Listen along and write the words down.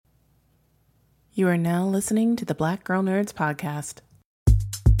You are now listening to the Black Girl Nerds podcast.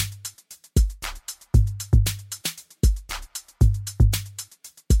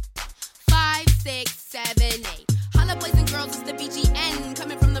 5, 6, 7, 8. Holla boys and girls, it's the BGN.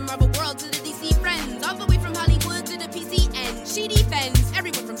 Coming from the Marvel world to the DC friends. All the way from Hollywood to the PCN. She defends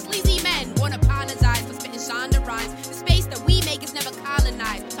everyone from sleazy men. Won't apologize for spitting Shonda rhymes. The space that we make is never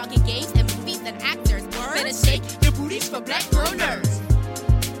colonized. Talking games and movies and actors. Better shake your booties for Black Girl Nerds.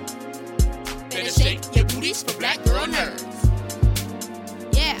 Better shake your booties for Black Girl Nerds.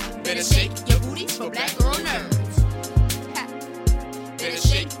 Yeah, better shake your booties for Black Girl Nerds. Ha. Better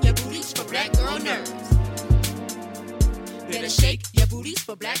shake your booties for Black Girl Nerds. Better shake your booties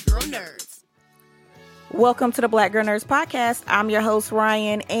for Black Girl Nerds. Welcome to the Black Girl Nerds podcast. I'm your host,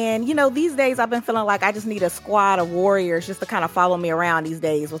 Ryan. And, these days I've been feeling like I just need a squad of warriors just to kind of follow me around these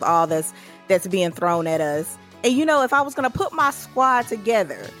days with all this that's being thrown at us. And, if I was going to put my squad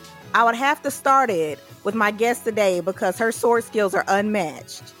together, I would have to start it with my guest today because her sword skills are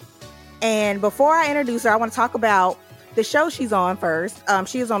unmatched. And before I introduce her, I want to talk about the show she's on first.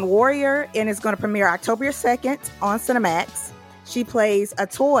 She is on Warrior and is going to premiere October 2nd on Cinemax. She plays a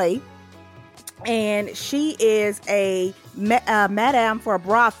toy, and she is a madam for a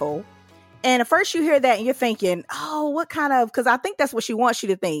brothel. And at first you hear that and you're thinking, oh, what kind of, because I think that's what she wants you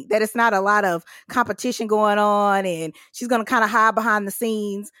to think, that it's not a lot of competition going on and she's going to kind of hide behind the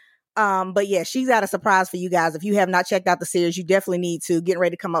scenes. But yeah, she's got a surprise for you guys. If you have not checked out the series, you definitely need to. Getting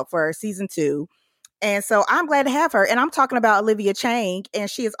ready to come up for season 2. And so I'm glad to have her. And I'm talking about Olivia Cheng. And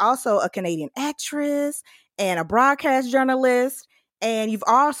she is also a Canadian actress and a broadcast journalist. And you've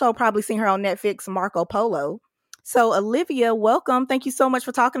also probably seen her on Netflix, Marco Polo. So Olivia, welcome. Thank you so much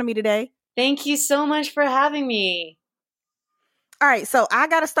for talking to me today. Thank you so much for having me. All right, so I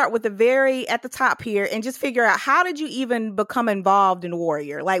got to start with the very at the top here and just figure out, how did you even become involved in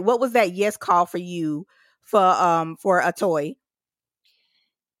Warrior? Like, what was that yes call for you for a toy?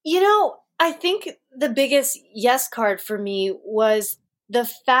 I think the biggest yes card for me was the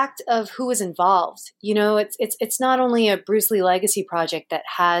fact of who was involved. It's not only a Bruce Lee legacy project that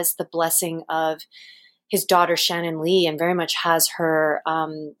has the blessing of his daughter Shannon Lee and very much has her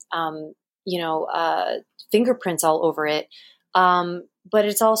fingerprints all over it. But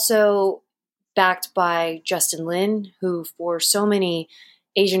it's also backed by Justin Lin, who for so many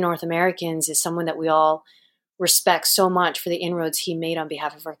Asian North Americans is someone that we all respect so much for the inroads he made on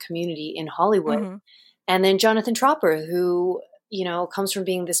behalf of our community in Hollywood. Mm-hmm. And then Jonathan Tropper, who, comes from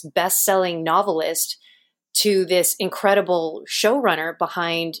being this best-selling novelist to this incredible showrunner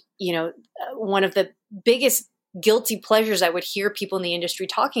behind, one of the biggest guilty pleasures I would hear people in the industry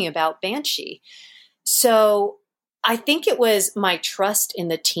talking about, Banshee. So I think it was my trust in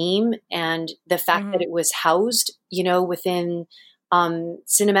the team and the fact that it was housed, within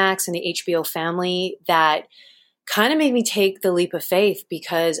Cinemax and the HBO family that kind of made me take the leap of faith,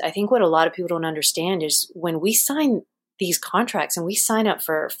 because I think what a lot of people don't understand is when we sign these contracts and we sign up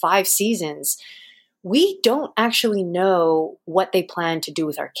for 5 seasons, we don't actually know what they plan to do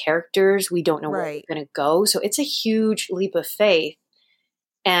with our characters. We don't know where they're going to go. So it's a huge leap of faith.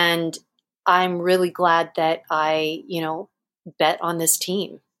 And I'm really glad that I, bet on this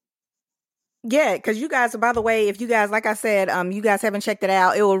team. Yeah, because you guys, by the way, if you guys, like I said, you guys haven't checked it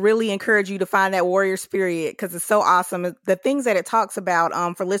out, it will really encourage you to find that warrior spirit because it's so awesome. The things that it talks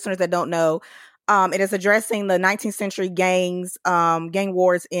about, for listeners that don't know, it is addressing the 19th century gang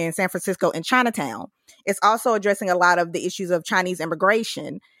wars in San Francisco and Chinatown. It's also addressing a lot of the issues of Chinese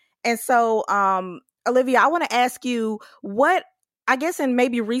immigration. And so, Olivia, I want to ask you what, I guess, in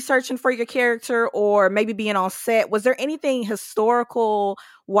maybe researching for your character or maybe being on set, was there anything historical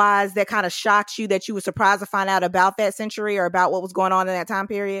wise that kind of shocked you that you were surprised to find out about that century or about what was going on in that time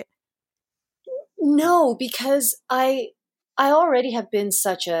period? No, because I already have been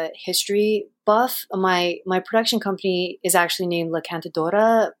such a history buff. My production company is actually named La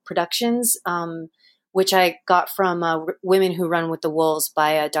Cantadora Productions, which I got from Women Who Run with the Wolves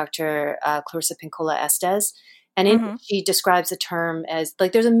by Dr. Clarissa Pincola Estes. And she describes the term as,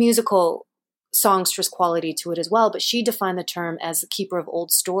 like, there's a musical songstress quality to it as well, but she defined the term as the keeper of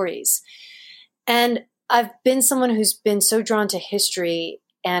old stories. And I've been someone who's been so drawn to history,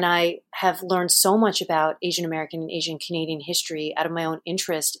 and I have learned so much about Asian American and Asian Canadian history out of my own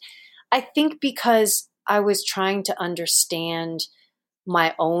interest. I think because I was trying to understand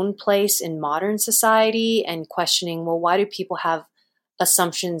my own place in modern society and questioning, well, why do people have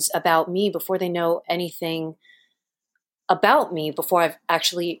assumptions about me before they know anything about me, before I've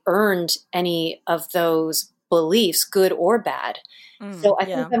actually earned any of those beliefs, good or bad. So I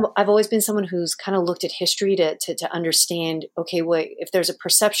yeah. think I've always been someone who's kind of looked at history to understand, okay, wait, if there's a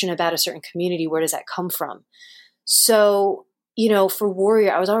perception about a certain community, where does that come from? So, for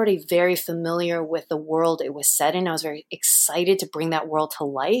Warrior, I was already very familiar with the world it was set in. I was very excited to bring that world to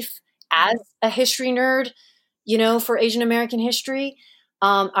life as a history nerd, for Asian American history.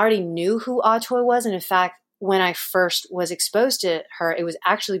 I already knew who Ah Toy was. And in fact, when I first was exposed to her, it was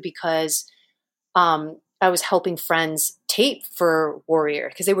actually because I was helping friends tape for Warrior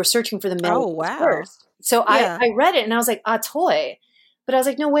because they were searching for the male Oh, wow. first. So Yeah. I read it and I was like, Ah Toy. But I was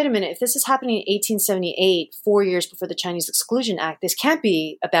like, no, wait a minute. If this is happening in 1878, 4 years before the Chinese Exclusion Act, this can't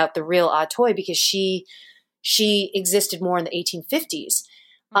be about the real Ah Toy because she existed more in the 1850s.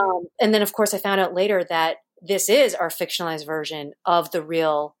 And then, of course, I found out later that this is our fictionalized version of the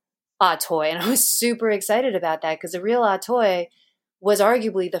real Ah Toy. And I was super excited about that because the real Ah Toy was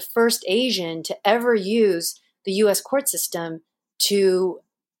arguably the first Asian to ever use the U.S. court system to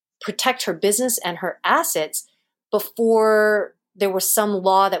protect her business and her assets before there was some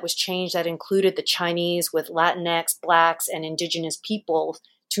law that was changed that included the Chinese with Latinx, Blacks, and indigenous people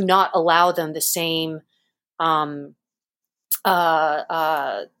to not allow them the same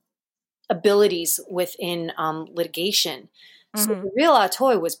abilities within litigation. So the real Ah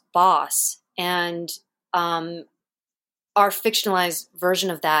Toy was boss. And our fictionalized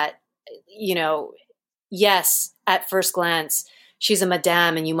version of that, yes, at first glance, she's a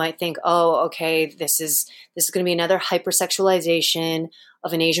madame, and you might think, oh, okay, this is going to be another hypersexualization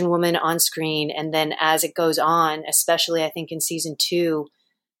of an Asian woman on screen. And then as it goes on, especially I think in season 2,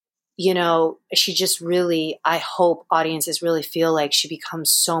 she just really, I hope audiences really feel like she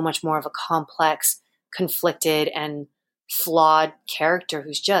becomes so much more of a complex, conflicted, and flawed character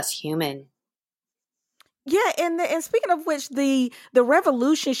who's just human. Yeah, and speaking of which, the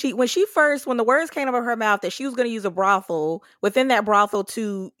revolution when the words came out of her mouth that she was going to use a brothel within that brothel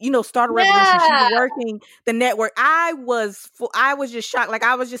to start a revolution, she was working the network. I was just shocked. Like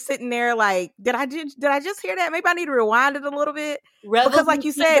I was just sitting there, like, did I just hear that? Maybe I need to rewind it a little bit because, like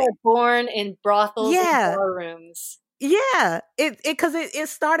you said, are born in brothels and barrooms. Yeah, because it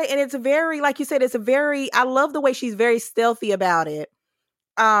started, and it's very, like you said, I love the way she's very stealthy about it.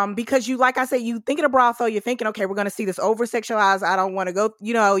 Because like I said, you think of a brothel, you're thinking, okay, we're going to see this over sexualized. I don't want to go,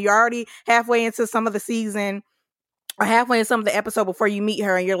 you're already halfway into some of the season or halfway in some of the episode before you meet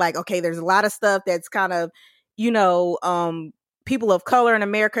her. And you're like, okay, there's a lot of stuff that's kind of, people of color in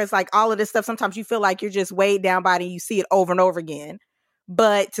America. It's like all of this stuff. Sometimes you feel like you're just weighed down by it and you see it over and over again.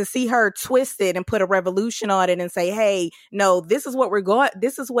 But to see her twist it and put a revolution on it and say, hey, no, this is what they're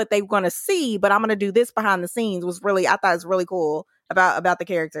going to see, but I'm going to do this behind the scenes I thought it was really cool about the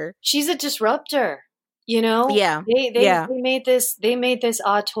character. She's a disruptor, Yeah. They made this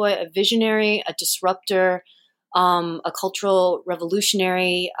Ah Toy a visionary, a disruptor, a cultural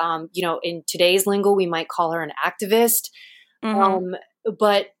revolutionary. In today's lingo, we might call her an activist.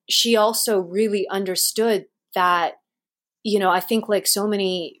 But she also really understood that, I think like so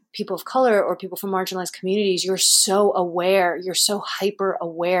many people of color or people from marginalized communities, you're so hyper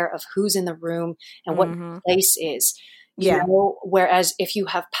aware of who's in the room and what your place is. Whereas if you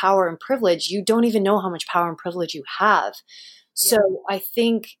have power and privilege, you don't even know how much power and privilege you have. So I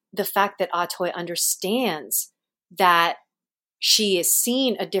think the fact that Ah Toy understands that she is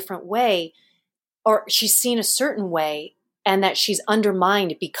seen a different way, or she's seen a certain way, and that she's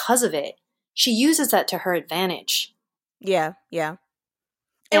undermined because of it, she uses that to her advantage. Yeah.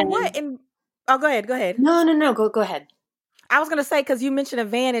 And oh, go ahead. No, go ahead. I was going to say, because you mentioned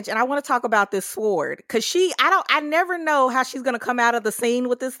advantage, and I want to talk about this sword, because I never know how she's going to come out of the scene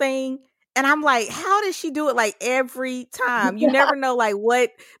with this thing. And I'm like, how does she do it? Like every time, you never know, like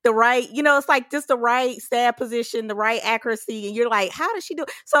what the right, it's like just the right stab position, the right accuracy. And you're like, how does she do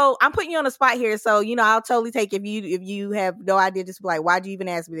it? So I'm putting you on the spot here. So, I'll totally take, if you have no idea, just be like, why'd you even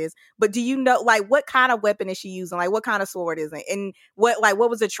ask me this? But do you know, like, what kind of weapon is she using? Like, what kind of sword is it? And what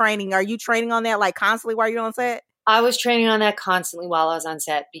was the training? Are you training on that like constantly while you're on set? I was training on that constantly while I was on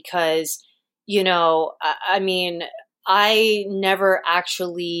set because, I mean, I never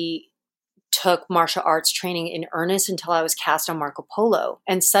actually took martial arts training in earnest until I was cast on Marco Polo.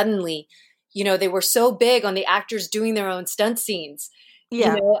 And suddenly, they were so big on the actors doing their own stunt scenes.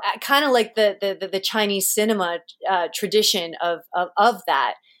 Yeah. Kind of like the Chinese cinema tradition of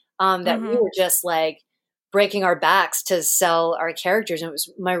that, that we were just like breaking our backs to sell our characters. And it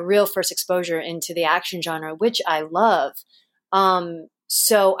was my real first exposure into the action genre, which I love.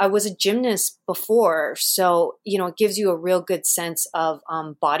 So I was a gymnast before. So, it gives you a real good sense of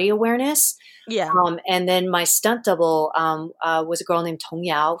body awareness. Yeah. And then my stunt double was a girl named Tong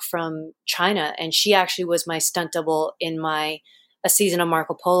Yao from China. And she actually was my stunt double in a season of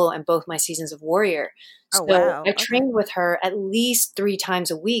Marco Polo and both my seasons of Warrior. Oh, So wow. I trained with her at least 3 times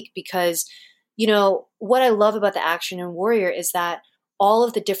a week because, what I love about the action in Warrior is that all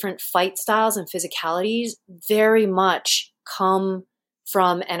of the different fight styles and physicalities very much come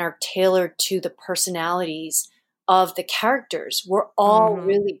from and are tailored to the personalities of the characters. We're all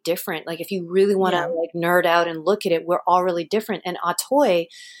really different. Like if you really want to like nerd out and look at it, we're all really different. And Atoy,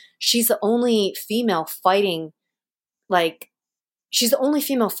 she's the only female fighting, she's the only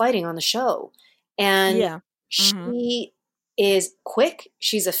female fighting on the show. And she is quick,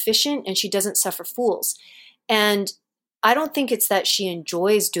 she's efficient, and she doesn't suffer fools. And I don't think it's that she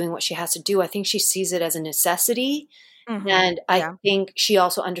enjoys doing what she has to do. I think she sees it as a necessity. And I think she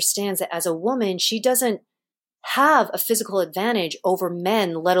also understands that as a woman, she doesn't have a physical advantage over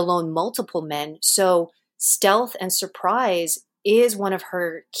men, let alone multiple men. So stealth and surprise is one of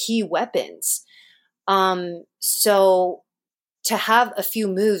her key weapons. So to have a few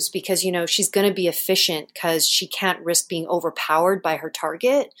moves because, she's going to be efficient because she can't risk being overpowered by her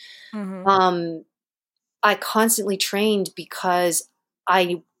target. I constantly trained because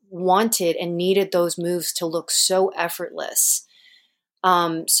I wanted and needed those moves to look so effortless.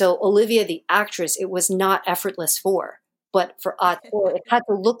 So Olivia, the actress, it was not effortless but for Ator, it had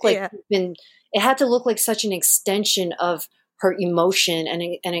to look like it had to look like such an extension of her emotion and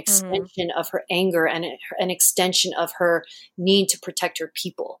an extension of her anger and an extension of her need to protect her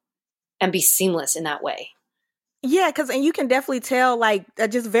people and be seamless in that way. Yeah, and you can definitely tell,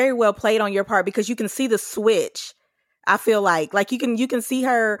 just very well played on your part because you can see the switch. I feel like you can see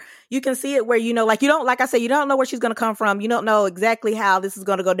her, you can see it where, you don't, like I said, you don't know where she's going to come from. You don't know exactly how this is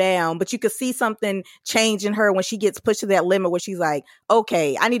going to go down, but you can see something change in her when she gets pushed to that limit where she's like,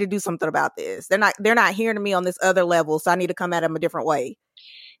 okay, I need to do something about this. They're not hearing me on this other level. So I need to come at them a different way.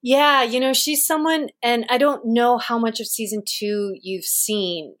 Yeah. She's someone, and I don't know how much of season 2 you've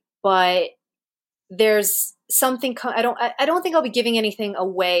seen, but there's something, I don't think I'll be giving anything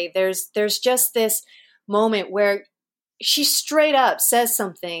away. There's just this moment where she straight up says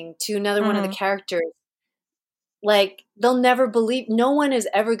something to another one of the characters. Like, they'll never believe, no one is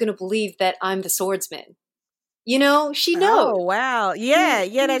ever going to believe that I'm the swordsman. She knows. Oh, wow. Yeah.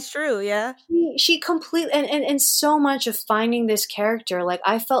 That's true. Yeah. She completely, and so much of finding this character, like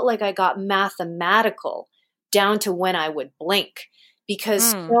I felt like I got mathematical down to when I would blink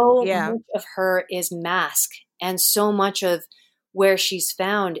because so much of her is mask and so much of where she's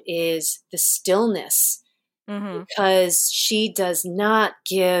found is the stillness. Because she does not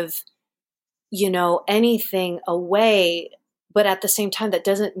give, anything away. But at the same time, that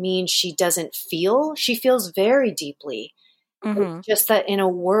doesn't mean she doesn't feel. She feels very deeply. It's just that in a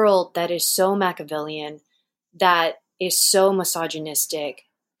world that is so Machiavellian, that is so misogynistic,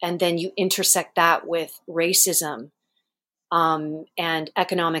 and then you intersect that with racism and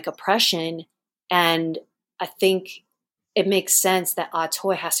economic oppression. And I think it makes sense that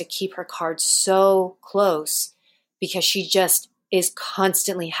Atoy has to keep her cards so close because she just is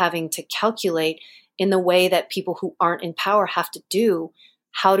constantly having to calculate in the way that people who aren't in power have to do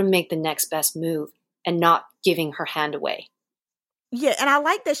how to make the next best move and not giving her hand away. Yeah. And I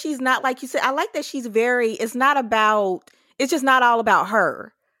like that she's not, like you said, I like that she's it's just not all about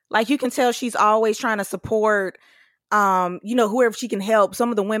her. Like you can tell she's always trying to support whoever she can help. Some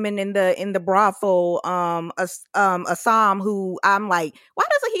of the women in the brothel, Assam, who I'm like, why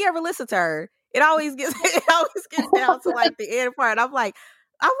doesn't he ever listen to her? It always gets down to like the end part. I'm like,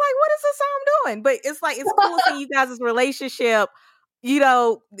 what is Assam doing? But it's like, it's cool seeing you guys' relationship,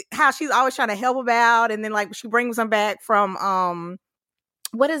 how she's always trying to help him out. And then like she brings him back from,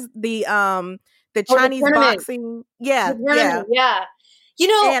 what is the Chinese boxing? Yeah. Yeah.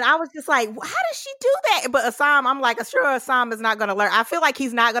 And I was just like, how does she do that? But Assam, I'm like, sure, Assam is not going to learn. I feel like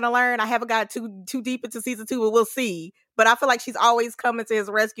he's not going to learn. I haven't got too deep into season 2, but we'll see. But I feel like she's always coming to his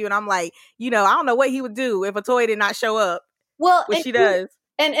rescue. And I'm like, I don't know what he would do if Atoy did not show up. Well, which she does.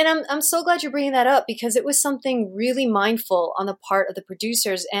 And I'm so glad you're bringing that up because it was something really mindful on the part of the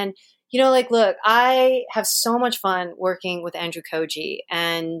producers. And, look, I have so much fun working with Andrew Koji,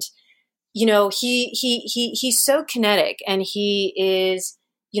 and, he's so kinetic, and he is,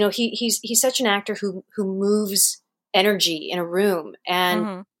 he's such an actor who moves energy in a room.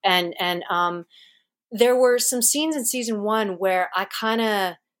 And, there were some scenes in season 1 where I kind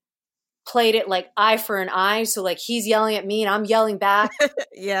of played it like eye for an eye. So like he's yelling at me and I'm yelling back.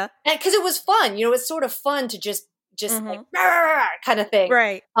 Yeah. And cause it was fun, it's sort of fun to just just like "Rah, rah, rah," kind of thing.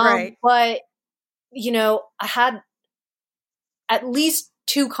 Right. Right. But I had at least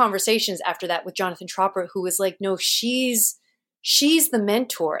 2 conversations after that with Jonathan Tropper, who was like, no, she's the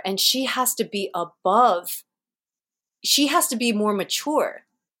mentor, and she has to be above. She has to be more mature.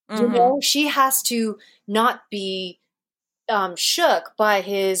 She has to not be shook by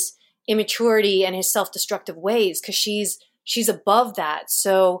his immaturity and his self-destructive ways, because she's above that.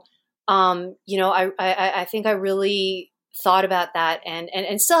 So, I think I really thought about that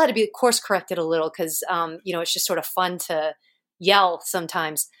and still had to be course corrected a little, because it's just sort of fun to yell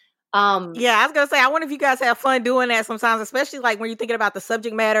sometimes. Yeah, I was gonna say, I wonder if you guys have fun doing that sometimes, especially like when you're thinking about the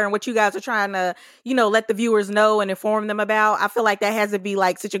subject matter and what you guys are trying to, let the viewers know and inform them about. I feel like that has to be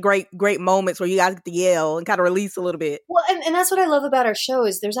like such a great moments where you guys get to yell and kind of release a little bit. Well, and that's what I love about our show,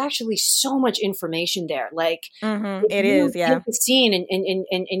 is there's actually so much information there. Like, it is, yeah. Take the scene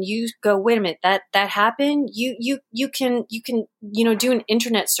and you go, wait a minute, that happened. You can do an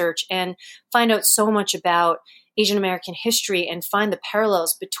internet search and find out so much about Asian American history and find the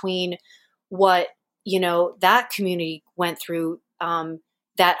parallels between what, that community went through,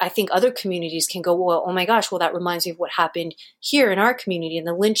 that I think other communities can go, well, oh my gosh, well, that reminds me of what happened here in our community, and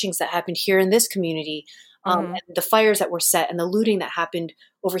the lynchings that happened here in this community, and the fires that were set and the looting that happened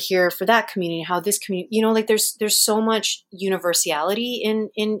over here for that community, how this community, like there's so much universality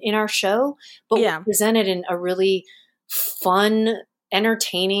in our show, but we're presented in a really fun,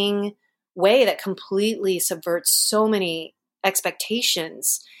 entertaining way that completely subverts so many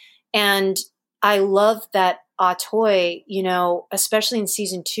expectations. And I love that Atoy, especially in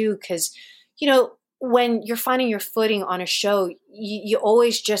season 2, because, when you're finding your footing on a show, you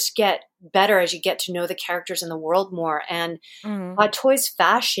always just get better as you get to know the characters in the world more. And Atoy's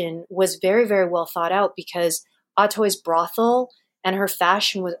fashion was very, very well thought out, because Atoy's brothel and her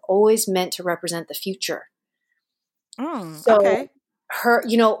fashion was always meant to represent the future. Okay. Her,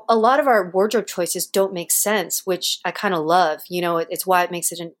 a lot of our wardrobe choices don't make sense, which I kind of love. It's why it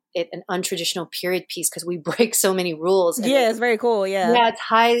makes it an untraditional period piece, because we break so many rules. Yeah, it's very cool. Yeah. Yeah,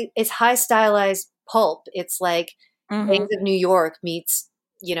 it's high stylized pulp. It's like Gangs of New York meets,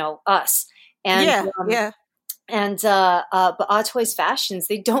 us. And but Atoy's fashions,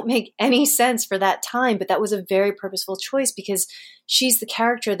 they don't make any sense for that time, but that was a very purposeful choice, because she's the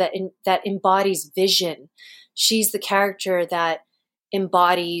character that embodies vision. She's the character that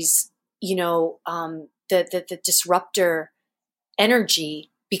embodies, the disruptor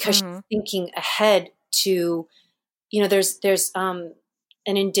energy, because she's thinking ahead to, there's an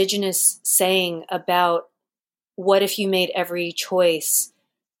indigenous saying about, what if you made every choice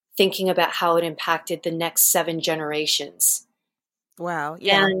thinking about how it impacted the next 7 generations? Wow.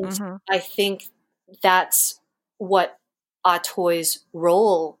 Yeah. And I think that's what Atoy's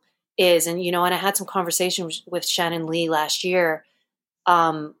role is. And, and I had some conversations with Shannon Lee last year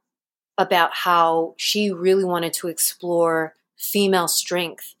about how she really wanted to explore female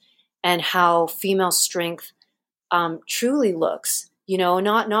strength, and how female strength truly looks,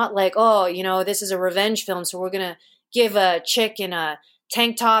 not like, oh, this is a revenge film, so we're going to give a chick in a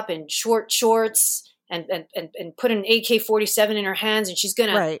tank top and short shorts and put an AK-47 in her hands, and she's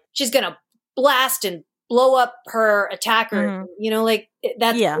going to blast and blow up her attacker. Like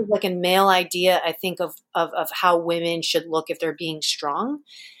that's like a male idea, I think, of how women should look if they're being strong.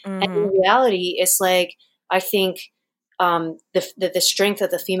 And in reality, it's like, I think the strength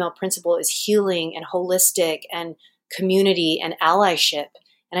of the female principle is healing and holistic and community and allyship.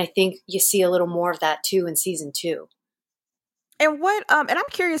 And I think you see a little more of that too in season 2. And what, and I'm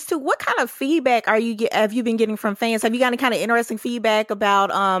curious too, what kind of feedback have you been getting from fans? Have you got any kind of interesting feedback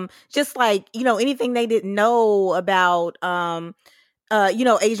about, just like, anything they didn't know about,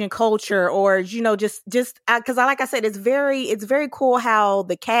 Asian culture, or, just, cause like I said, it's very cool how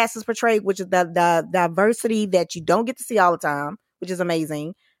the cast is portrayed, which is the diversity that you don't get to see all the time, which is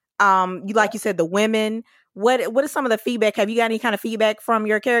amazing. Like you said, the women, what is some of the feedback? Have you got any kind of feedback from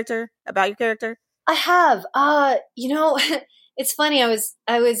your character, about your character? I have, it's funny. I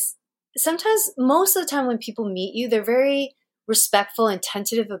was sometimes, most of the time when people meet you, they're very respectful and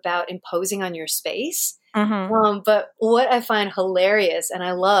tentative about imposing on your space. But what I find hilarious and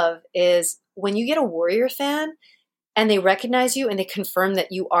I love is when you get a Warrior fan and they recognize you and they confirm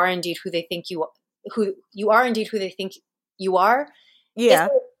that you are indeed who they think you are. Yeah.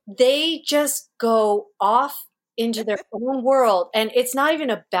 They just go off into their own world, and it's not even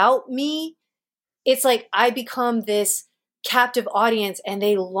about me. It's like I become this captive audience, and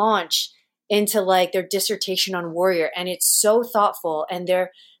they launch into like their dissertation on Warrior, and it's so thoughtful, and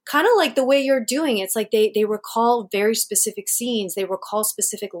they're kind of like the way you're doing. It's like they recall very specific scenes, they recall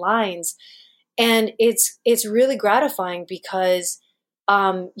specific lines, And it's really gratifying because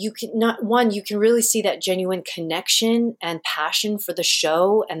you can really see that genuine connection and passion for the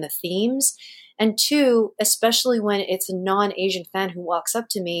show and the themes. And two, especially when it's a non-Asian fan who walks up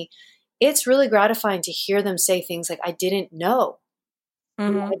to me, it's really gratifying to hear them say things like, I didn't know. You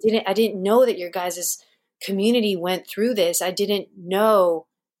know, I didn't know that your guys' community went through this. I didn't know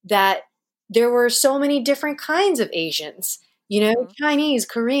that there were so many different kinds of Asians, you know, Chinese,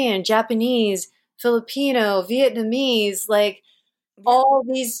 Korean, Japanese, Filipino, Vietnamese, like all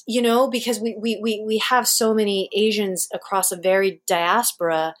these, you know, because we have so many Asians across a varied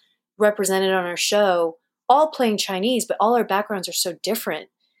diaspora represented on our show, all playing Chinese, but all our backgrounds are so different,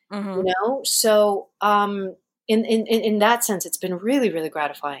 you know? So, in that sense, it's been really, really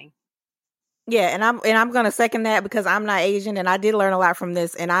gratifying. Yeah, and I'm gonna second that because I'm not Asian and I did learn a lot from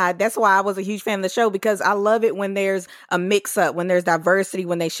this, and that's why I was a huge fan of the show, because I love it when there's a mix up, when there's diversity,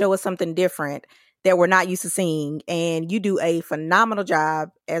 when they show us something different that we're not used to seeing, and you do a phenomenal job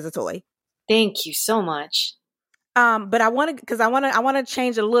as a toy. Thank you so much. But I want to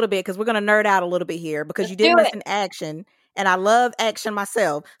change it a little bit, because we're gonna nerd out a little bit here, because you did mention action. And I love action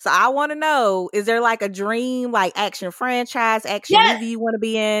myself. So I want to know, is there like a dream, like action franchise, action movie you want to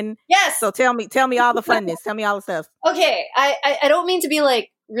be in? Yes. So tell me all the funness. Tell me all the stuff. Okay. I don't mean to be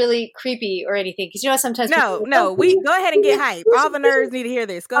like really creepy or anything, because you know sometimes No, we go ahead and get hype. All the nerds need to hear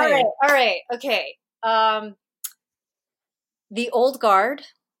this. Go ahead. All right. Okay. The Old Guard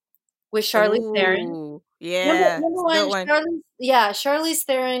with Charlize Theron. Yeah. Number one, Charlize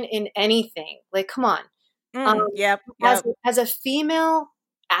Theron in anything. Like, come on. Yep. As a female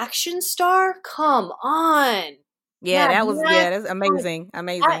action star, come on. Yeah, that's amazing.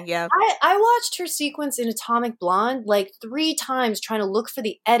 Amazing. Yeah. I watched her sequence in Atomic Blonde like 3 times trying to look for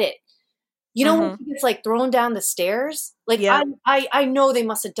the edit. You know, when she gets like thrown down the stairs? Like, I know they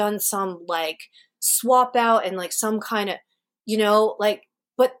must have done some like swap out and like some kind of, you know, like,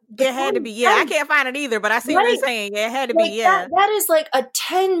 but it had to be. Yeah, I can't find it either, but I see what you're saying. It had to be. Yeah, that is like a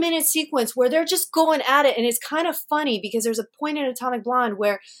 10-minute sequence where they're just going at it, and it's kind of funny because there's a point in Atomic Blonde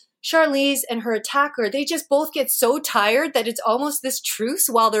where Charlize and her attacker, they just both get so tired that it's almost this truce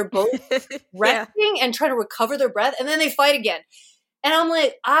while they're both resting and trying to recover their breath, and then they fight again. And I'm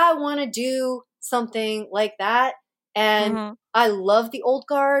like, I want to do something like that, and I love The Old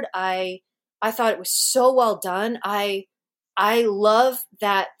Guard. I thought it was so well done. I love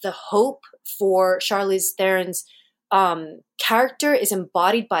that the hope for Charlize Theron's character is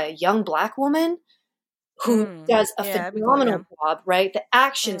embodied by a young Black woman who does a phenomenal job, right? The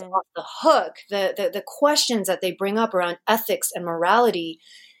action's off the hook, the questions that they bring up around ethics and morality,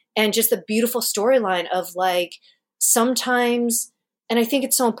 and just the beautiful storyline of like sometimes, and I think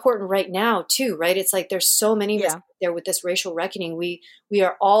it's so important right now too, right? It's like there's so many of us out there with this racial reckoning. We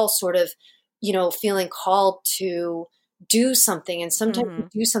are all sort of, you know, feeling called to do something, and sometimes you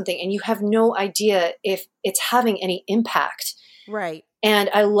do something and you have no idea if it's having any impact. Right. And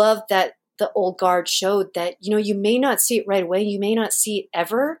I love that The Old Guard showed that, you know, you may not see it right away, you may not see it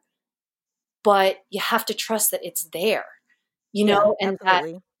ever, but you have to trust that it's there, you know, and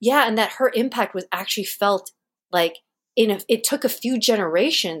absolutely. And that her impact was actually felt like it took a few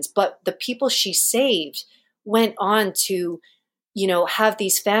generations, but the people she saved went on to, you know, have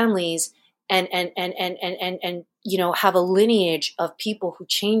these families and you know, have a lineage of people who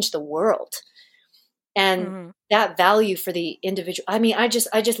changed the world. And that value for the individual. I mean, I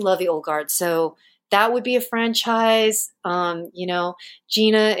just love The Old Guard. So that would be a franchise. You know,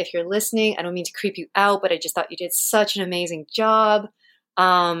 Gina, if you're listening, I don't mean to creep you out, but I just thought you did such an amazing job.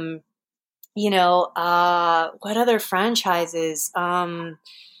 You know, what other franchises? You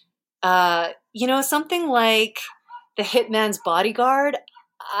know, something like The Hitman's Bodyguard.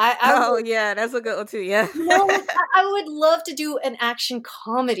 That's a good one too. Yeah. You know, I would love to do an action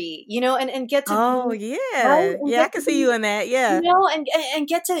comedy, you know, and get to. I can see you in that. Yeah. You know, and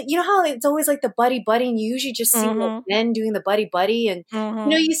get to, you know how it's always like the buddy, and you usually just see like men doing the buddy, and you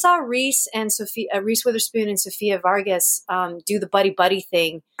know, you saw Reese Witherspoon and Sofia Vargas do the buddy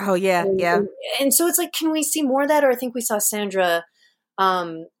thing. Oh yeah, and so it's like, can we see more of that? Or I think we saw Sandra.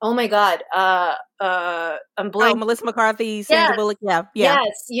 Oh my God. I'm blanking. Melissa McCarthy, Sandra Bullock. Yeah.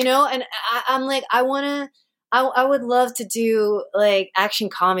 Yes. You know, and I'm like, I would love to do like action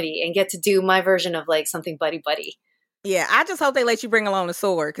comedy and get to do my version of like something buddy. Yeah. I just hope they let you bring along a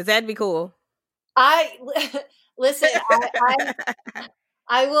sword, because that'd be cool. Listen,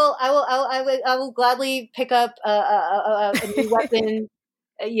 I will gladly pick up a new weapon.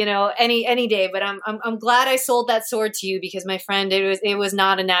 You know, any day, but I'm glad I sold that sword to you, because my friend, it was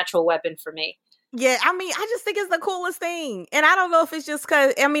not a natural weapon for me. Yeah, I mean, I just think it's the coolest thing. And I don't know if it's just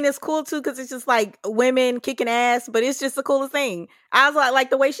because, I mean, it's cool too because it's just like women kicking ass, but it's just the coolest thing. I was like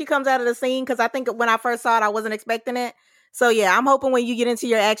the way she comes out of the scene, because I think when I first saw it, I wasn't expecting it. So yeah, I'm hoping when you get into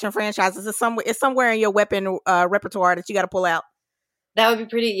your action franchises, it's somewhere in your weapon repertoire that you got to pull out. That would be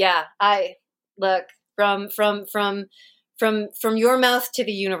pretty. Yeah, I look from your mouth to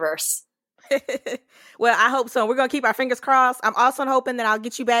the universe. Well, I hope so. We're gonna keep our fingers crossed. I'm also hoping that I'll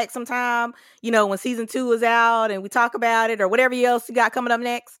get you back sometime, when season 2 is out and we talk about it, or whatever else you got coming up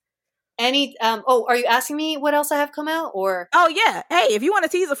next. Are you asking me what else I have come out, or? Oh yeah. Hey, if you want to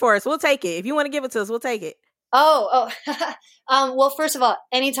tease it for us, we'll take it. If you want to give it to us, we'll take it. Well, first of all,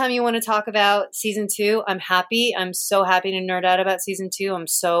 anytime you want to talk about season 2, I'm happy. I'm so happy to nerd out about season 2. I'm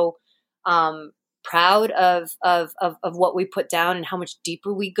so proud of what we put down and how much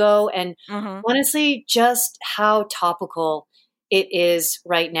deeper we go. And honestly, just how topical it is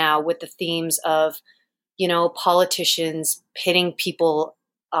right now with the themes of, politicians pitting people,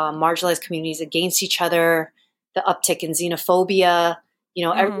 marginalized communities against each other, the uptick in xenophobia,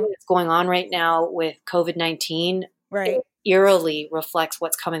 everything that's going on right now with COVID-19, right, it eerily reflects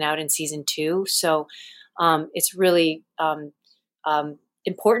what's coming out in season 2. So it's really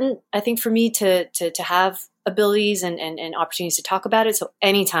important, I think, for me to have abilities and opportunities to talk about it. So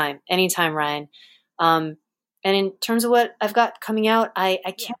anytime, Ryan. And in terms of what I've got coming out, I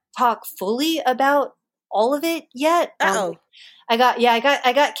can't talk fully about all of it yet. I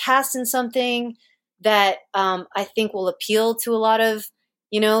got cast in something that I think will appeal to a lot of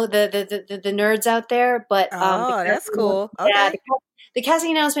the nerds out there. But that's cool. Okay. Yeah, the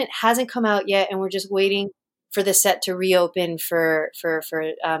casting announcement hasn't come out yet, and we're just waiting for the set to reopen for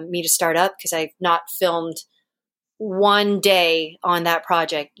me to start up, because I've not filmed one day on that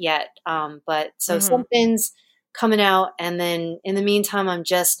project yet. But something's coming out, and then in the meantime, I'm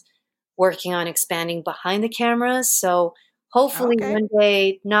just working on expanding behind the cameras. So hopefully one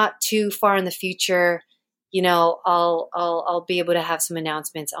day, not too far in the future, I'll be able to have some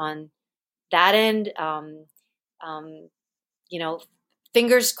announcements on that end.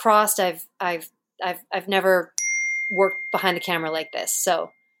 Fingers crossed. I've never worked behind the camera like this.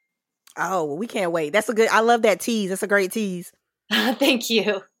 So. Oh, we can't wait. I love that tease. That's a great tease. Thank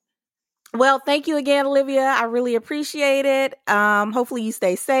you. Well, thank you again, Olivia. I really appreciate it. Hopefully you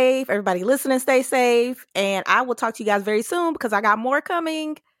stay safe. Everybody listening, stay safe. And I will talk to you guys very soon because I got more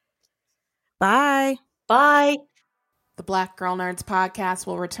coming. Bye. Bye. The Black Girl Nerds podcast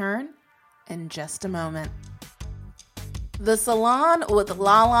will return in just a moment. The Salon with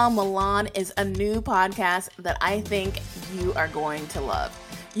Lala Milan is a new podcast that I think you are going to love.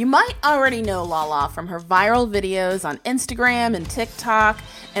 You might already know Lala from her viral videos on Instagram and TikTok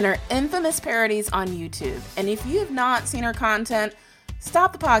and her infamous parodies on YouTube. And if you have not seen her content,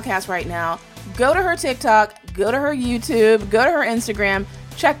 stop the podcast right now. Go to her TikTok, go to her YouTube, go to her Instagram,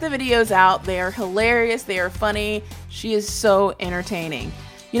 check the videos out. They are hilarious. They are funny. She is so entertaining.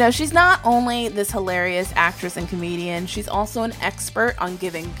 She's not only this hilarious actress and comedian, she's also an expert on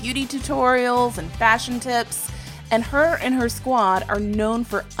giving beauty tutorials and fashion tips. And her and her squad are known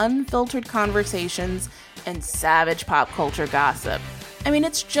for unfiltered conversations and savage pop culture gossip. I mean,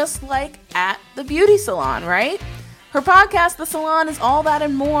 it's just like at the beauty salon, right? Her podcast, The Salon, is all that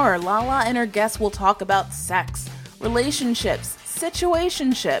and more. Lala and her guests will talk about sex, relationships,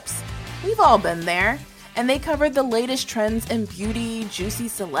 situationships. We've all been there. And they covered the latest trends in beauty, juicy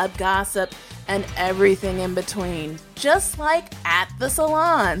celeb gossip, and everything in between, just like at the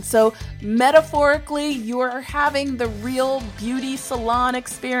salon. So metaphorically, you are having the real beauty salon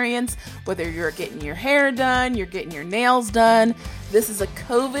experience, whether you're getting your hair done, you're getting your nails done. This is a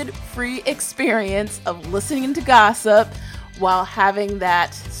COVID-free experience of listening to gossip while having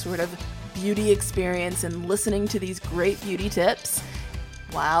that sort of beauty experience and listening to these great beauty tips,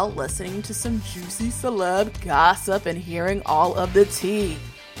 while listening to some juicy celeb gossip and hearing all of the tea.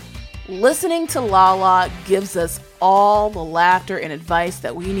 Listening to Lala gives us all the laughter and advice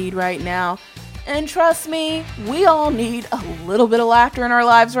that we need right now. And trust me, we all need a little bit of laughter in our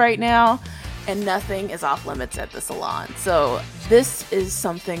lives right now, and nothing is off limits at the salon. So this is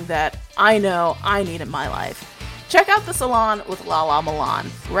something that I know I need in my life. Check out The Salon with Lala Milan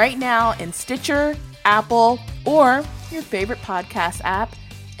right now in Stitcher, Apple, or your favorite podcast app.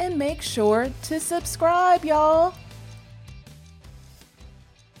 And make sure to subscribe, y'all.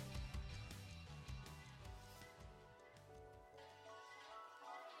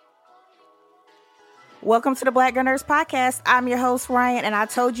 Welcome to the Black Girl Nerds podcast. I'm your host, Ryan, and I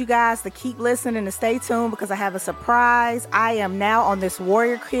told you guys to keep listening and to stay tuned because I have a surprise. I am now on this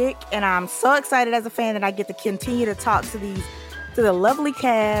warrior kick, and I'm so excited as a fan that I get to continue to talk to the lovely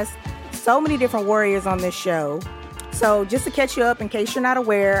cast, so many different warriors on this show. So just to catch you up, in case you're not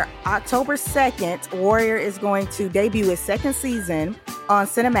aware, October 2nd, Warrior is going to debut its second season on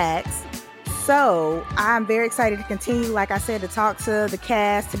Cinemax. So I'm very excited to continue, like I said, to talk to the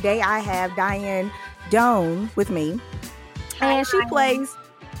cast. Today I have Dianne Doan with me. And she plays...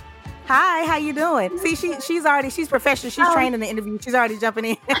 Hi, how you doing? See, she's professional. She's trained in the interview. She's already jumping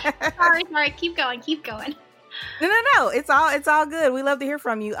in. Sorry. Keep going. No. It's all good. We love to hear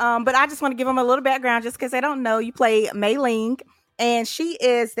from you. But I just want to give them a little background just because they don't know. You play Mei Ling, and she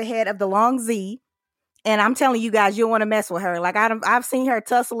is the head of the Long Z. And I'm telling you guys, you'll want to mess with her. Like I've seen her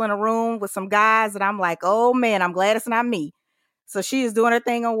tussle in a room with some guys, and I'm like, oh man, I'm glad it's not me. So she is doing her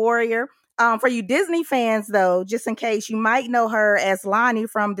thing on Warrior. For you Disney fans, though, just in case, you might know her as Lonnie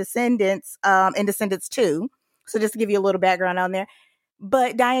from Descendants in Descendants 2. So just to give you a little background on there.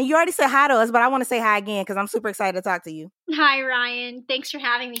 But Dianne, you already said hi to us, but I want to say hi again because I'm super excited to talk to you. Hi, Ryan. Thanks for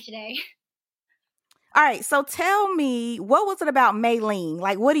having me today. All right, so tell me, what was it about Mei Ling?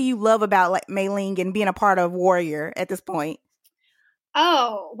 Like, what do you love about Mei Ling and being a part of Warrior at this point?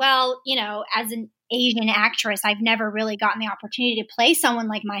 Oh, well, as an Asian actress, I've never really gotten the opportunity to play someone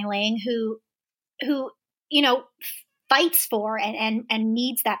like Mei Ling who fights for and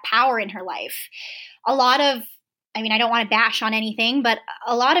needs that power in her life. A lot of, I don't want to bash on anything, but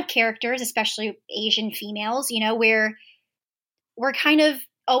a lot of characters, especially Asian females, we're kind of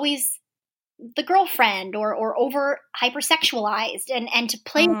always the girlfriend or over hypersexualized, and to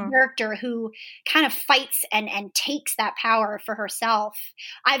play a character who kind of fights and takes that power for herself.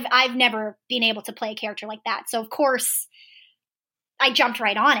 I've never been able to play a character like that. So of course I jumped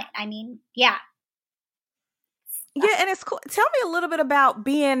right on it. Yeah. Yeah, and it's cool. Tell me a little bit about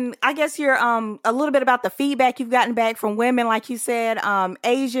being, I guess you're a little bit about the feedback you've gotten back from women, like you said,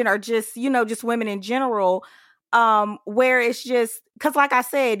 Asian or just, just women in general. Where it's just because, like I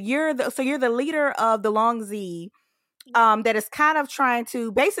said, you're the leader of the Long Z, that is kind of trying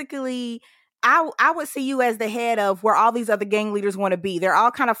to basically. I would see you as the head of where all these other gang leaders want to be. They're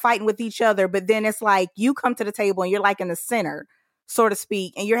all kind of fighting with each other, but then it's like you come to the table and you're like in the center, so to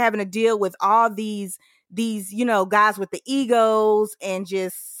speak, and you're having to deal with all these guys with the egos, and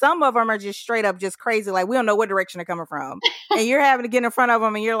just some of them are just straight up just crazy. Like we don't know what direction they're coming from, and you're having to get in front of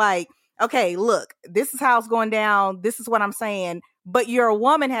them, and you're like, okay, look, this is how it's going down. This is what I'm saying. But you're a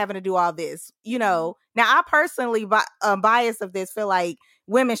woman having to do all this, Now, I personally, biased of this, feel like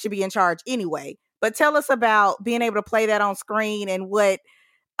women should be in charge anyway. But tell us about being able to play that on screen and what,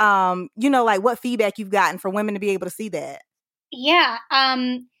 what feedback you've gotten for women to be able to see that. Yeah.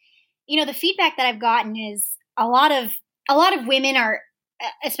 The feedback that I've gotten is a lot of women are,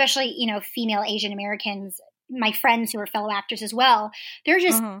 especially, female Asian Americans, my friends who are fellow actors as well, they're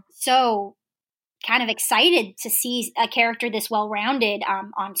just so kind of excited to see a character this well-rounded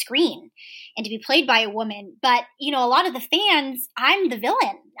on screen and to be played by a woman. But, a lot of the fans, I'm the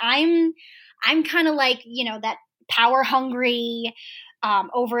villain. I'm kind of like, that power hungry,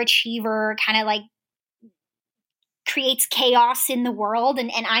 overachiever, kind of like creates chaos in the world.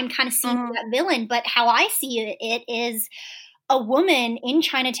 And I'm kind of seeing that villain. But how I see it is a woman in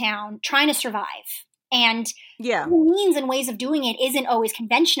Chinatown trying to survive. And the means and ways of doing it isn't always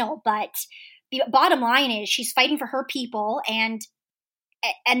conventional, but the bottom line is she's fighting for her people, and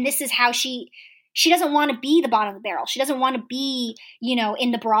this is how she doesn't want to be the bottom of the barrel. She doesn't want to be,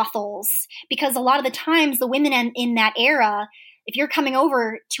 in the brothels, because a lot of the times the women in that era, if you're coming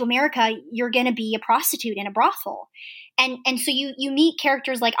over to America, you're going to be a prostitute in a brothel. And so you meet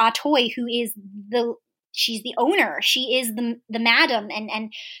characters like Atoy, who is she's the owner. She is the madam.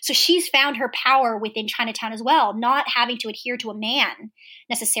 And so she's found her power within Chinatown as well, not having to adhere to a man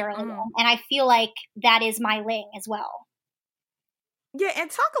necessarily. And I feel like that is Mei Ling as well. Yeah,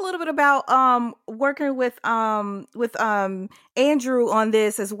 and talk a little bit about working with Andrew on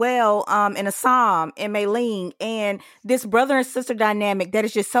this as well, in Assam and Mei Ling, and this brother and sister dynamic that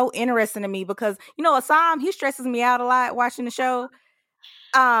is just so interesting to me because Assam, he stresses me out a lot watching the show.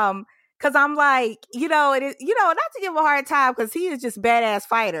 Cause I'm like, it is, not to give him a hard time because he is just badass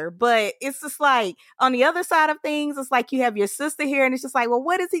fighter, but it's just like on the other side of things, it's like you have your sister here and it's just like, well,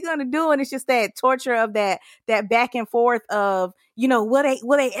 what is he going to do? And it's just that torture of that back and forth of,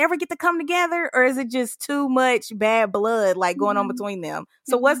 will they ever get to come together, or is it just too much bad blood like going on between them?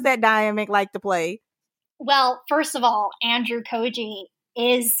 So what's that dynamic like to play? Well, first of all, Andrew Koji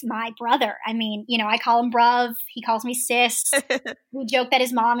is my brother. I call him bruv. He calls me sis. We joke that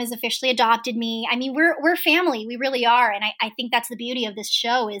his mom has officially adopted me. We're family. We really are. And I think that's the beauty of this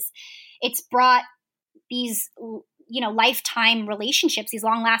show is it's brought these, lifetime relationships, these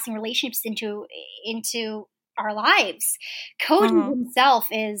long lasting relationships into our lives. Koji himself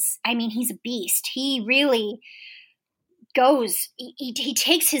is, I mean, he's a beast. He really goes, he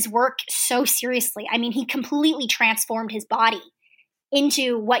takes his work so seriously. I mean, he completely transformed his body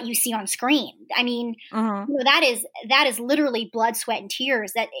into what you see on screen. I mean, you know, that is literally blood, sweat, and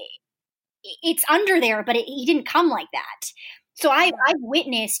tears. That it's under there, but he didn't come like that. So I've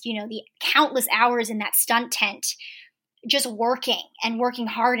witnessed, you know, the countless hours in that stunt tent, just working and working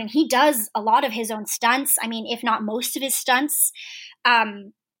hard. And he does a lot of his own stunts. I mean, if not most of his stunts.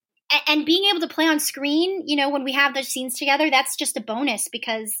 And being able to play on screen, you know, when we have those scenes together, that's just a bonus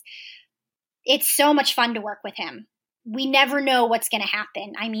because it's so much fun to work with him. We never know what's going to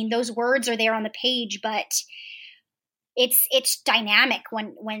happen. I mean, those words are there on the page, but it's dynamic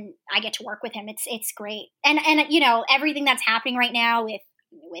when I get to work with him. It's great. And you know, everything that's happening right now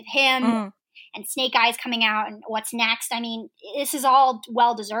with him and Snake Eyes coming out and what's next. I mean, this is all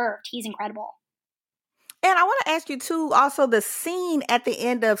well deserved. He's incredible. And I want to ask you too, also the scene at the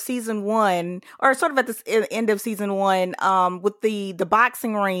end of season 1, or sort of at the end of season 1, with the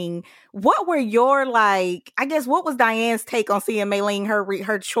boxing ring. What were your, like, I guess, what was Dianne's take on seeing Mei Ling,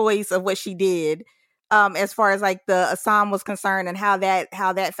 her choice of what she did, as far as like the Assam was concerned and how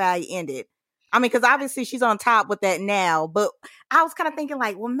that fight ended? I mean, because obviously she's on top with that now, but I was kind of thinking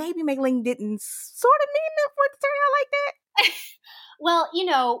like, well, maybe Mei Ling didn't sort of mean it for it to turn out like that. Well, you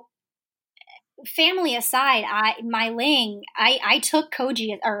know, family aside, I took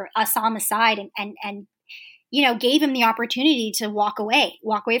Koji or Assam aside and you know, gave him the opportunity to walk away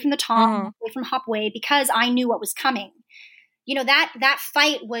from the Tong, away from Hopway, because I knew what was coming. You know, that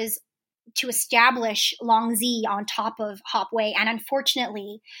fight was to establish Longzi on top of Hopway, and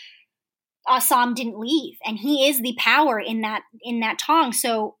unfortunately, Assam didn't leave, and he is the power in that Tong.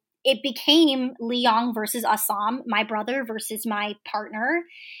 So it became Liang versus Assam, my brother versus my partner.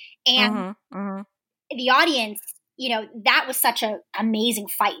 And the audience, you know, that was such an amazing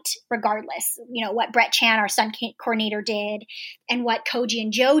fight, regardless, you know, what Brett Chan, our stunt coordinator, did and what Koji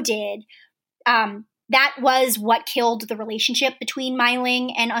and Joe did. That was what killed the relationship between Mei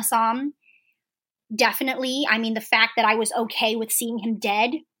Ling and Assam. Definitely. I mean, the fact that I was okay with seeing him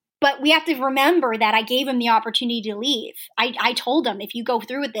dead. But we have to remember that I gave him the opportunity to leave. I told him, if you go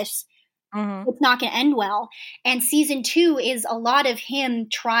through with this, it's not going to end well. And season 2 is a lot of him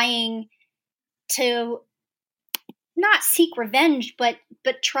trying to not seek revenge, but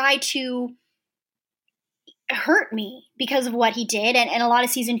try to hurt me because of what he did. And a lot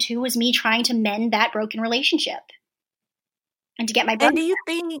of season 2 was me trying to mend that broken relationship and to get my brother.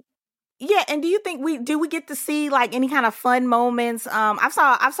 And do you think we get to see like any kind of fun moments? I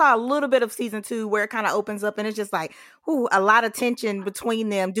saw a little bit of season 2 where it kind of opens up and it's just like, a lot of tension between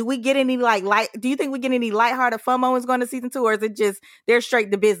them. Do we get any do you think we get any lighthearted fun moments going to season 2, or is it just they're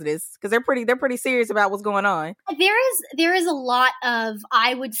straight to business? Because they're pretty serious about what's going on. There is a lot of,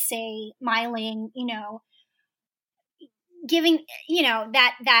 I would say, Mei Ling, you know, giving, you know,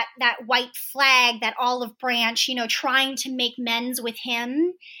 that white flag, that olive branch, you know, trying to make amends with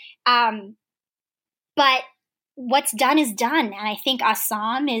him. But what's done is done. And I think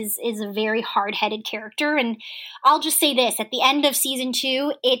Assam is a very hard-headed character. And I'll just say this, at the end of season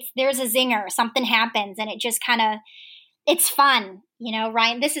 2, there's a zinger, something happens, and it just kind of, it's fun. You know,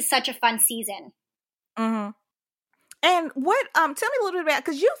 Ryan, this is such a fun season. And what, tell me a little bit about,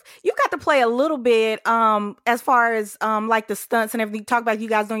 because you've got to play a little bit, as far as, like the stunts and everything. Talk about you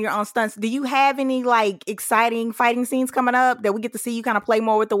guys doing your own stunts. Do you have any like exciting fighting scenes coming up that we get to see you kind of play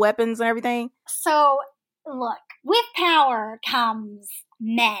more with the weapons and everything? So look, with power comes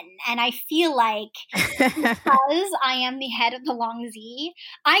men. And I feel like because I am the head of the Longzi,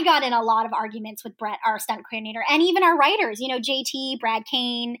 I got in a lot of arguments with Brett, our stunt coordinator, and even our writers, you know, JT, Brad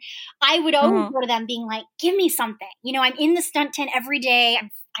Kane. I would always go to them being like, give me something. You know, I'm in the stunt tent every day.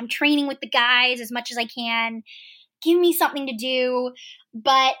 I'm training with the guys as much as I can. Give me something to do.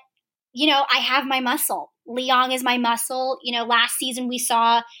 But, you know, I have my muscle. Liang is my muscle. You know, last season we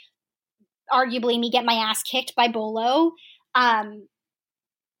saw arguably me get my ass kicked by Bolo.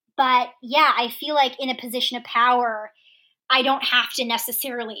 But yeah, I feel like in a position of power, I don't have to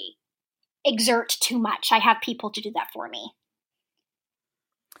necessarily exert too much. I have people to do that for me.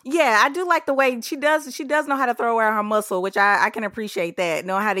 Yeah, I do like the way she does know how to throw out her muscle, which I can appreciate that.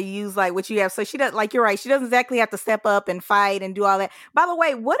 Know how to use like what you have. So she does, like, you're right. She doesn't exactly have to step up and fight and do all that. By the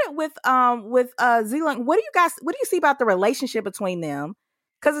way, with Zealand, what do you see about the relationship between them?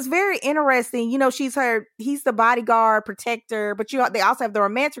 Because it's very interesting. You know, he's the bodyguard, protector, but they also have the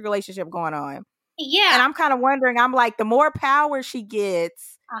romantic relationship going on. Yeah. And I'm kind of wondering, I'm like, the more power she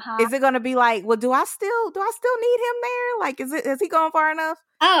gets, Is it going to be like, well, do I still need him there? Like, is he going far enough?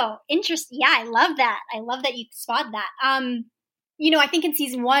 Oh, interesting. Yeah, I love that. I love that you spot that. I think in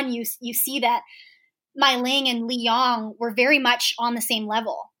season 1, you see that Mai Ling and Li Yong were very much on the same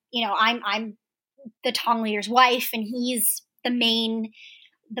level. I'm the Tong leader's wife, and he's the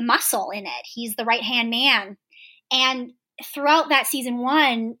muscle in it. He's the right-hand man. And throughout that season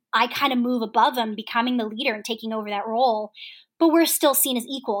 1, I kind of move above him, becoming the leader and taking over that role. But we're still seen as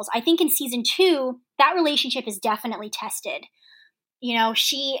equals. I think in season 2, that relationship is definitely tested.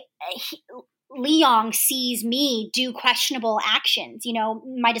 Li Yong sees me do questionable actions.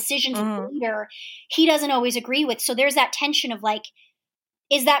 My decisions as a leader, he doesn't always agree with. So there's that tension of like,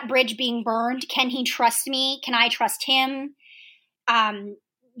 is that bridge being burned? Can he trust me? Can I trust him?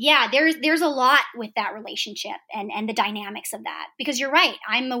 There's a lot with that relationship and the dynamics of that. Because you're right,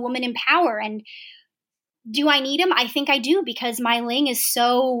 I'm a woman in power, and do I need him? I think I do, because Mai Ling is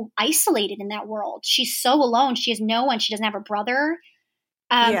so isolated in that world. She's so alone. She has no one. She doesn't have a brother.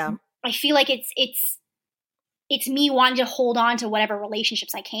 I feel like it's me wanting to hold on to whatever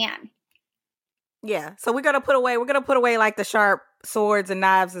relationships I can. Yeah. So we're gonna put away like the sharp swords and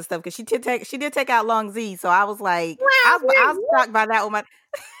knives and stuff, because she did take out Long Z. So I was like, I was shocked by that one.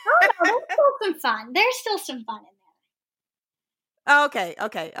 There's still some fun. There's still some fun in there. Okay.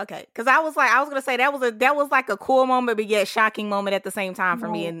 Because I was gonna say that was like a cool moment, but yet shocking moment at the same time for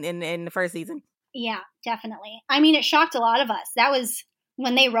me in the first season. Yeah, definitely. I mean, it shocked a lot of us. That was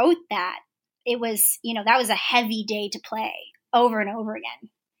when they wrote that. It was, that was a heavy day to play over and over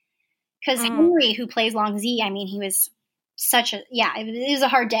again. Because Henry, who plays Long Z, I mean, he was it was a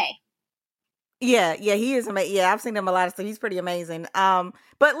hard day. Yeah, he is amazing. Yeah, I've seen him a lot of stuff. He's pretty amazing. But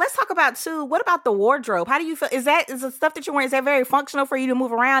let's talk about too. What about the wardrobe? How do you feel? Is the stuff that you're wearing, is that very functional for you to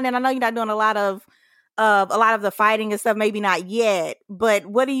move around? And I know you're not doing a lot of the fighting and stuff. Maybe not yet. But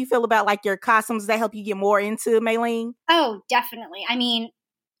what do you feel about like your costumes? Does that help you get more into Mai Ling? Oh, definitely. I mean,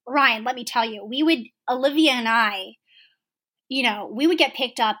 Ryan, let me tell you, Olivia and I, we would get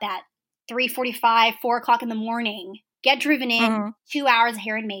picked up at 3:45, 4:00 in the morning, get driven in, 2 hours of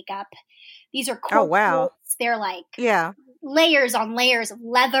hair and makeup. These are cool. Oh, wow. Clothes. They're like layers on layers of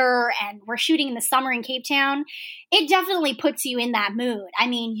leather, and we're shooting in the summer in Cape Town. It definitely puts you in that mood. I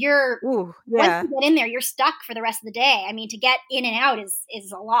mean, once you get in there, you're stuck for the rest of the day. I mean, to get in and out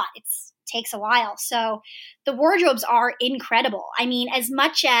is a lot. It takes a while. So the wardrobes are incredible. I mean, as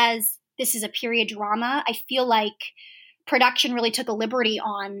much as this is a period drama, I feel like production really took a liberty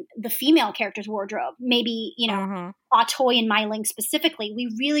on the female character's wardrobe. Maybe, Atoy and Mai Ling specifically.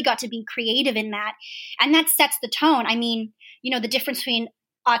 We really got to be creative in that. And that sets the tone. I mean, the difference between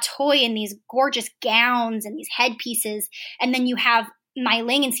Atoy and these gorgeous gowns and these headpieces, and then you have Mai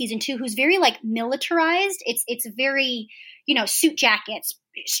Ling in season 2, who's very like militarized. It's very, suit jackets,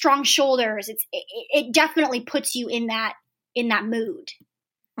 strong shoulders. It definitely puts you in that mood.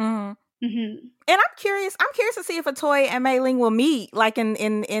 Mm-hmm. Mm-hmm. And I'm curious to see if Atoy and Mai Ling will meet like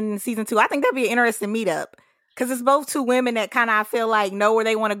in season 2. I think that'd be an interesting meetup, because it's both two women that kind of, I feel like, know where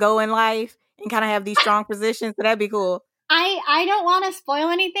they want to go in life and kind of have these strong positions. So that'd be cool. I don't want to spoil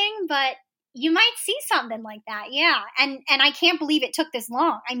anything, but you might see something like that. Yeah. And I can't believe it took this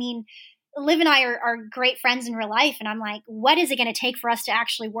long. I mean, Liv and I are great friends in real life, and I'm like, what is it going to take for us to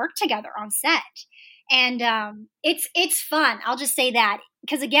actually work together on set? And it's fun. I'll just say that,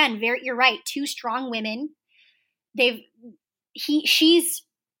 because again, you're right. Two strong women. She's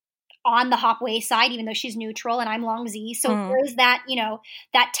on the Hop Wei side, even though she's neutral, and I'm Long Z. So there's that,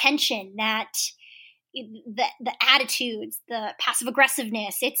 that tension, that the attitudes, the passive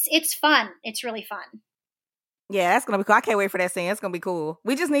aggressiveness. It's fun. It's really fun. Yeah, that's gonna be cool. I can't wait for that scene. It's gonna be cool.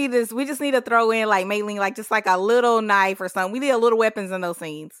 We just need to throw in like Mai Ling, like just like a little knife or something. We need a little weapons in those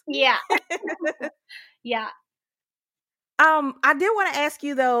scenes. Yeah. Yeah. I did want to ask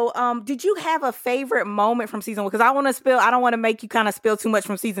you though, did you have a favorite moment from season 1? Because I don't want to make you kind of spill too much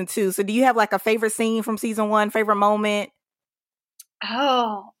from season 2. So do you have like a favorite scene from season 1, favorite moment?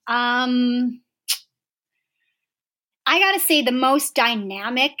 Oh, I gotta say the most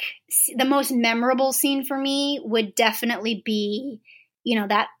dynamic, the most memorable scene for me would definitely be,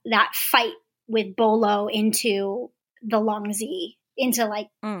 that fight with Bolo into the Long Z, into like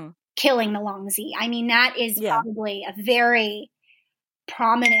killing the Long Z. I mean, that is probably a very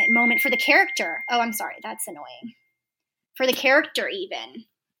prominent moment for the character. Oh, I'm sorry, that's annoying. For the character, even.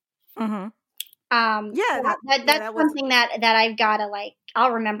 Mm-hmm. That's something that I've gotta like.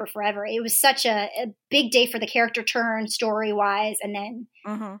 I'll remember forever. It was such a big day for the character turn, story wise, and then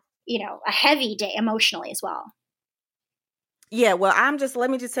a heavy day emotionally as well. Yeah, well, let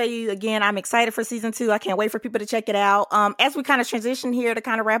me just tell you again, I'm excited for season 2. I can't wait for people to check it out. As we kind of transition here to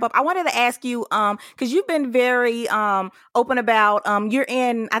kind of wrap up, I wanted to ask you, because you've been very open about,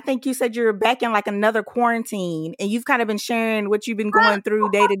 I think you said you're back in like another quarantine, and you've kind of been sharing what you've been going through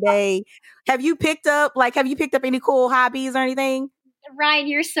day to day. Have you picked up any cool hobbies or anything? Ryan,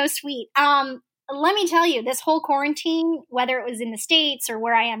 you're so sweet. Let me tell you, this whole quarantine, whether it was in the States or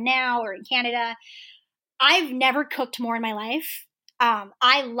where I am now or in Canada, I've never cooked more in my life.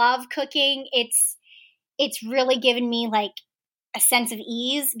 I love cooking. It's really given me like a sense of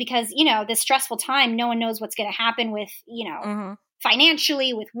ease because, this stressful time, no one knows what's going to happen with,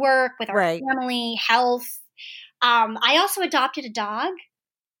 financially, with work, with our family, health. I also adopted a dog.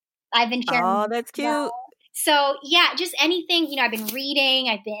 I've been sharing. Oh, that's cute. So yeah, just anything, I've been reading.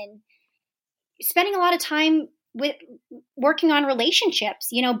 I've been spending a lot of time with working on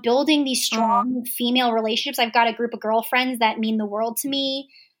relationships, building these strong female relationships. I've got a group of girlfriends that mean the world to me,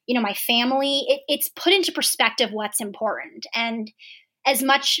 my family. It's put into perspective what's important. And as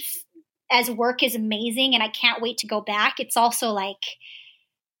much as work is amazing and I can't wait to go back, it's also like,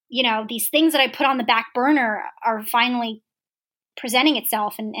 these things that I put on the back burner are finally presenting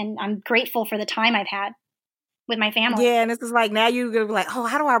itself. And I'm grateful for the time I've had with my family. Yeah, and it's just like now you're gonna be like, oh,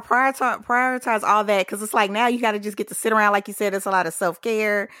 how do I prioritize all that? Because it's like now you got to just get to sit around, like you said, it's a lot of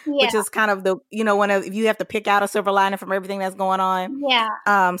self-care, which is kind of the if you have to pick out a silver lining from everything that's going on. Yeah.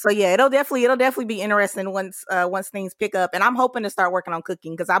 So yeah, it'll definitely be interesting once things pick up, and I'm hoping to start working on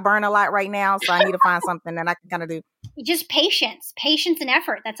cooking because I burn a lot right now, so I need to find something that I can kind of do. Just patience and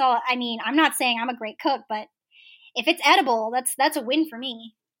effort. That's all. I mean, I'm not saying I'm a great cook, but if it's edible, that's a win for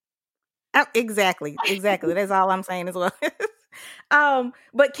me. Oh, exactly. That's all I'm saying as well.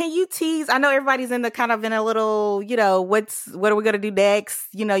 But can you tease? I know everybody's in a little, what are we going to do next?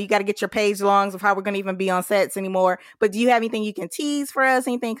 You got to get your page longs of how we're going to even be on sets anymore. But do you have anything you can tease for us?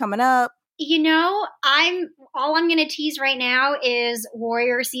 Anything coming up? I'm going to tease right now is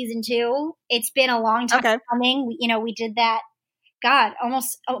Warrior season 2. It's been a long time coming. We did that, God,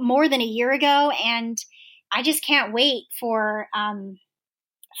 almost more than a year ago. And I just can't wait for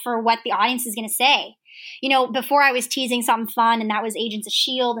what the audience is going to say. Before I was teasing something fun, and that was Agents of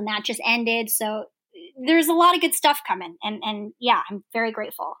S.H.I.E.L.D., and that just ended. So there's a lot of good stuff coming. And yeah, I'm very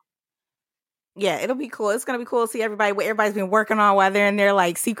grateful. Yeah, it'll be cool. It's going to be cool to see what everybody's been working on while they're in their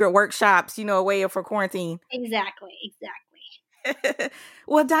like secret workshops, away for quarantine. Exactly.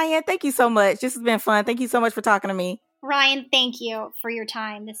 Well, Dianne, thank you so much. This has been fun. Thank you so much for talking to me. Ryan, thank you for your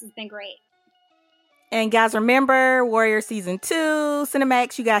time. This has been great. And guys, remember Warrior Season 2,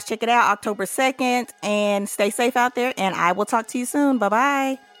 Cinemax. You guys check it out October 2nd. And stay safe out there. And I will talk to you soon.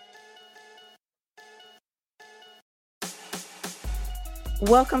 Bye-bye.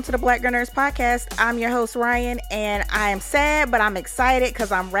 Welcome to the Black Girl Nerds Podcast. I'm your host, Ryan. And I am sad, but I'm excited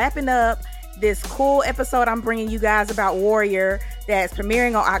because I'm wrapping up this cool episode I'm bringing you guys about Warrior that's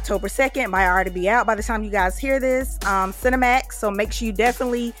premiering on October 2nd. Might already be out by the time you guys hear this. Cinemax. So make sure you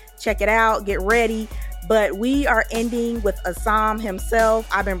definitely check it out. Get ready. But we are ending with Assam himself.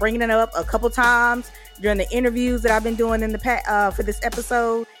 I've been bringing it up a couple times during the interviews that I've been doing in the for this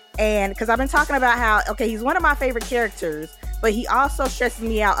episode. And because I've been talking about how, he's one of my favorite characters, but he also stresses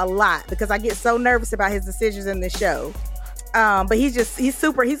me out a lot because I get so nervous about his decisions in this show. But he's a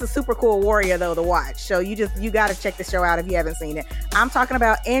super cool warrior though to watch. So you got to check the show out if you haven't seen it. I'm talking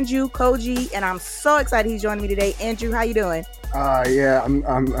about Andrew Koji, and I'm so excited he's joining me today. Andrew, how you doing? Yeah,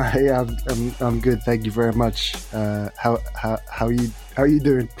 I'm good. Thank you very much. How are you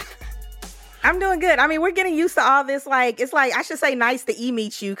doing? I'm doing good. I mean, we're getting used to all this. It's like I should say nice to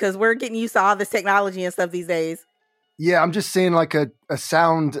meet you because we're getting used to all this technology and stuff these days. Yeah, I'm just seeing like a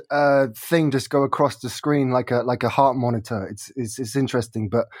sound thing just go across the screen like a heart monitor. It's interesting,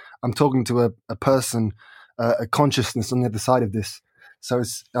 but I'm talking to a person, a consciousness on the other side of this. So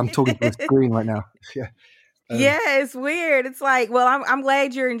I'm talking to a screen right now. Yeah. Yeah, it's weird. It's like, well, I'm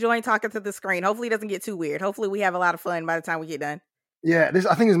glad you're enjoying talking to the screen. Hopefully it doesn't get too weird. Hopefully we have a lot of fun by the time we get done. Yeah,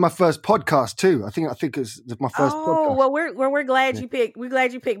 I think it's my first podcast too. I think it's my first podcast. Oh, well, we're glad you picked. We're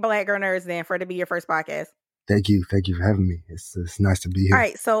glad you picked Black Girl Nerds then for it to be your first podcast. Thank you for having me. It's nice to be here. All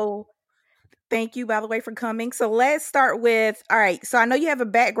right, so thank you, by the way, for coming. So let's start with, all right, so I know you have a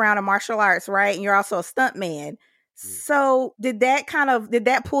background in martial arts, right? And you're also a stuntman. So did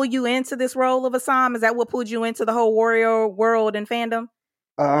that pull you into this role of Assam? Is that what pulled you into the whole warrior world and fandom?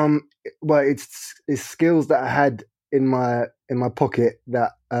 Well, it's skills that I had in my pocket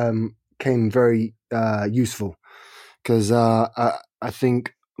that came very useful because I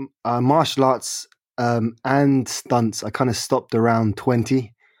think martial arts and stunts I kind of stopped around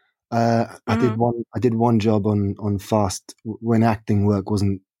 20. I did one job on Fast when acting work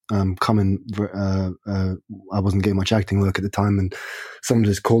wasn't coming. I wasn't getting much acting work at the time, and someone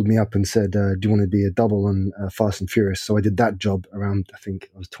just called me up and said, "Do you want to be a double on Fast and Furious?" So I did that job around, I think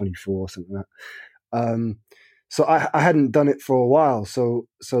I was 24 or something like that. So I hadn't done it for a while. So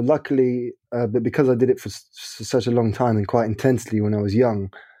luckily, but because I did it for such a long time and quite intensely when I was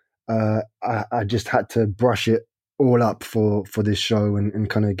young, I just had to brush it all up for this show and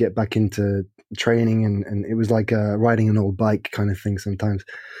kind of get back into training, and it was like riding an old bike kind of thing sometimes.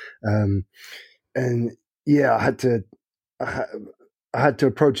 And yeah, I had to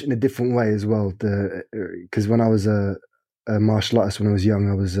approach it in a different way as well. Because when I was a martial artist when I was young,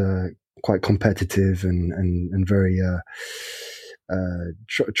 I was quite competitive and very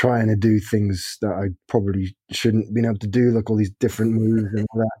trying to do things that I probably shouldn't been able to do, like all these different moves and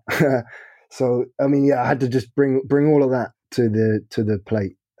all that. So I mean, yeah, I had to just bring all of that to the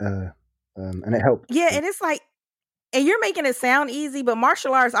plate, and it helped. Yeah, and it's like, and you're making it sound easy, but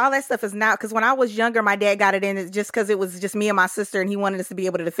martial arts, all that stuff is not. Because when I was younger, my dad got it in just because it was just me and my sister, and he wanted us to be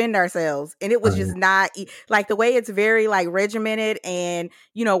able to defend ourselves. And it was just not like the way it's very like regimented and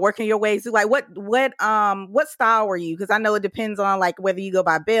working your ways through. Like what style were you? Because I know it depends on like whether you go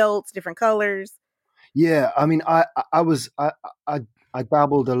by belts, different colors. Yeah, I mean, I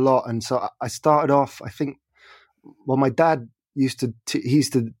dabbled a lot, and so I started off. I think, well, my dad used to do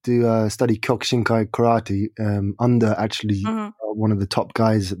study Kyokushinkai karate under actually one of the top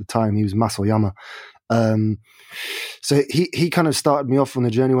guys at the time. He was Masoyama. So he kind of started me off on the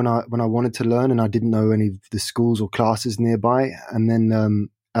journey when I wanted to learn, and I didn't know any of the schools or classes nearby. And then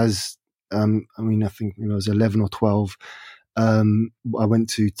I think I was 11 or 12. I went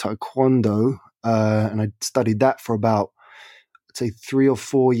to Taekwondo, and I studied that for about, I'd say, 3 or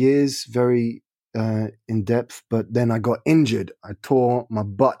 4 years, very in depth. But then I got injured. I tore my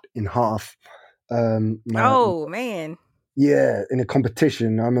butt in half. Oh man! Yeah, in a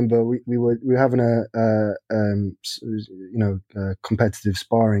competition. I remember we were having a competitive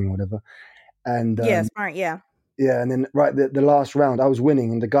sparring or whatever, and sparring, yeah. Yeah, and then right the last round, I was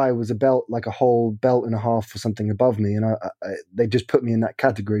winning, and the guy was like a whole belt and a half or something above me, and they just put me in that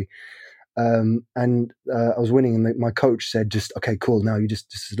category. And I was winning, and my coach said, "Just okay, cool. Now this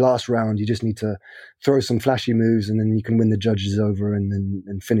is the last round. You just need to throw some flashy moves, and then you can win the judges over,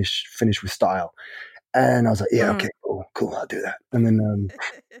 and finish with style." And I was like, "Yeah, okay, cool, I'll do that." And then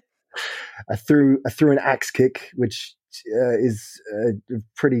I threw an axe kick, which is a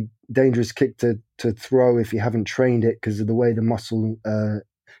pretty dangerous kick to throw if you haven't trained it, because of the way the muscle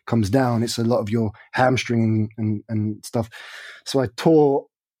comes down. It's a lot of your hamstring and stuff. So I tore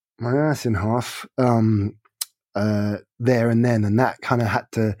my ass in half there and then, and that kind of had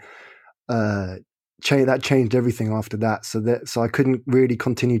to change. That changed everything after that. So I couldn't really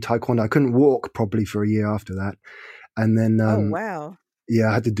continue Taekwondo. I couldn't walk properly for a year after that, and then oh wow, yeah,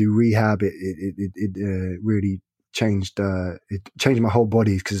 I had to do rehab. It really changed. It changed my whole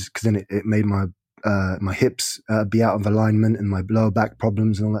body because then it made my hips be out of alignment and my lower back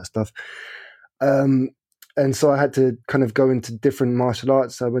problems and all that stuff. And so I had to kind of go into different martial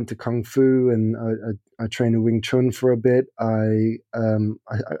arts. I went to Kung Fu, and I trained in Wing Chun for a bit. I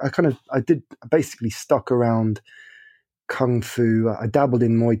basically stuck around Kung Fu. I dabbled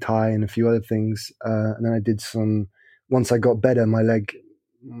in Muay Thai and a few other things. And then I did once I got better, my leg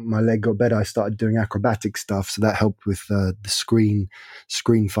got better, I started doing acrobatic stuff. So that helped with the screen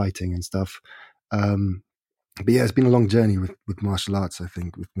fighting and stuff. But yeah, it's been a long journey with martial arts, I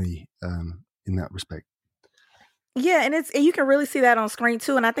think, with me in that respect. Yeah, and you can really see that on screen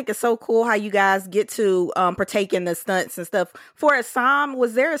too. And I think it's so cool how you guys get to partake in the stunts and stuff. For Assam,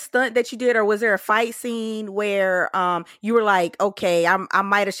 was there a stunt that you did, or was there a fight scene where you were like, okay, I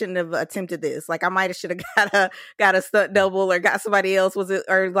might have shouldn't have attempted this. Like I might have should have got a stunt double or got somebody else. Was it,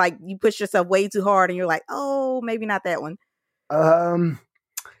 or like you pushed yourself way too hard and you're like, oh, maybe not that one?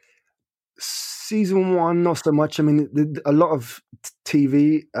 Season 1, not so much. I mean, a lot of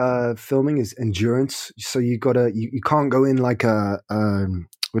TV filming is endurance, so you can't go in like a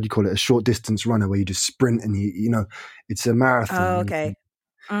what do you call it, a short distance runner where you just sprint and it's a marathon. Oh, okay.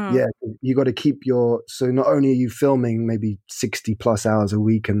 Yeah, you got to keep so not only are you filming maybe 60 plus hours a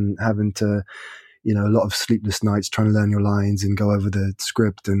week and having to a lot of sleepless nights trying to learn your lines and go over the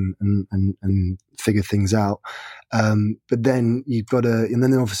script and figure things out. But then you've got to, and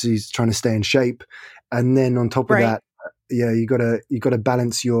then obviously trying to stay in shape. And then on top of that, you got to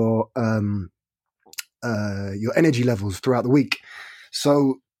balance your energy levels throughout the week.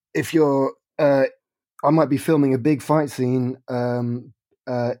 So if I might be filming a big fight scene at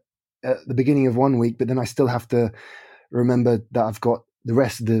the beginning of one week, but then I still have to remember that I've got the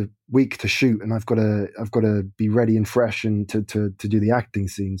rest of week to shoot, and I've got to be ready and fresh and to do the acting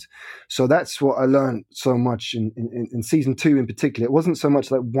scenes. So that's what I learned so much in season 2 in particular. It wasn't so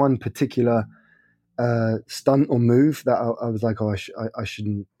much like one particular stunt or move that I was like, oh, I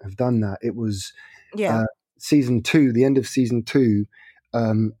shouldn't have done that. It was season 2, the end of season 2.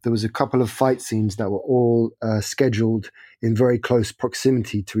 There was a couple of fight scenes that were all scheduled in very close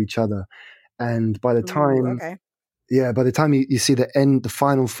proximity to each other, and by the time, by the time you see the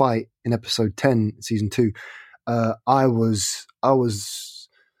final fight in episode 10, season 2, I was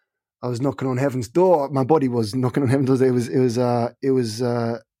knocking on heaven's door. My body was knocking on heaven's door. It was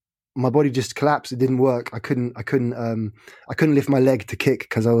my body just collapsed. It didn't work. I couldn't lift my leg to kick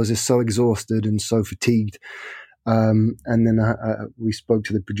because I was just so exhausted and so fatigued. And then we spoke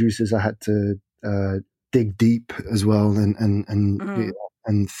to the producers. I had to dig deep as well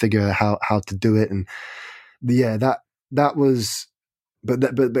and figure how to do it. And that was, but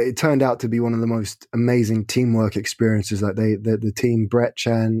it turned out to be one of the most amazing teamwork experiences. Like the team, Brett,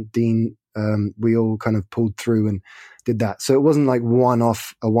 Chan, Dean, we all kind of pulled through and did that. So it wasn't like a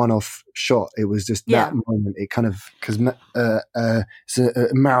one-off shot. It was just that moment. It kind of, because it's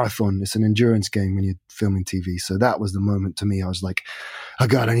a marathon. It's an endurance game when you're filming TV. So that was the moment to me. I was like, oh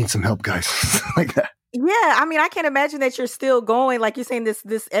God, I need some help, guys. Like that. Yeah, I mean, I can imagine that you're still going, like you're saying,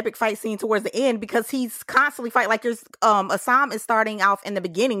 this epic fight scene towards the end, because he's constantly fighting. Like Assam is starting off in the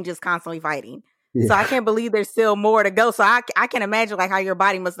beginning just constantly fighting. Yeah. So I can't believe there's still more to go. So I can imagine like how your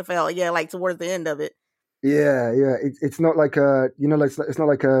body must have felt, like towards the end of it. Yeah. It's not like it's not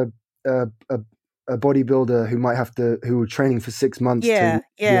like a bodybuilder who were training for 6 months. 2 minutes.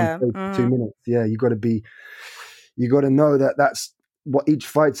 Yeah, you got to know that's what each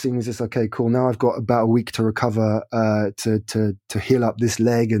fight scene is. Just okay, cool. Now I've got about a week to recover, to heal up this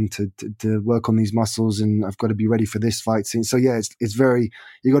leg and to work on these muscles, and I've got to be ready for this fight scene. So yeah, it's very,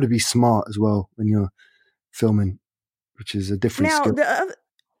 you got to be smart as well when you're filming, which is a different skill.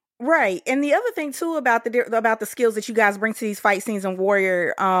 Right. And the other thing too about the skills that you guys bring to these fight scenes in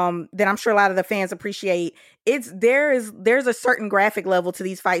Warrior, that I'm sure a lot of the fans appreciate, there's a certain graphic level to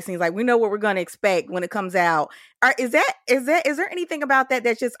these fight scenes. Like, we know what we're going to expect when it comes out. Is there anything about that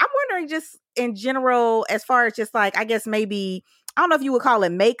that's just, I'm wondering, just in general, as far as just like, I guess maybe, I don't know if you would call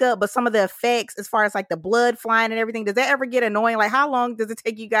it makeup, but some of the effects as far as like the blood flying and everything, does that ever get annoying? Like, how long does it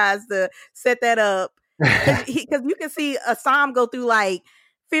take you guys to set that up? Because you can see Assam go through like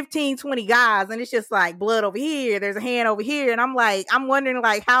 15, 20 guys, and it's just like blood over here, there's a hand over here, and I'm wondering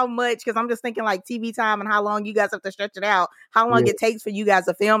like how much, because I'm just thinking like TV time and how long you guys have to stretch it out, how long it takes for you guys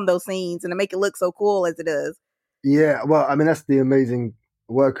to film those scenes and to make it look so cool as it does. Yeah, well, I mean, that's the amazing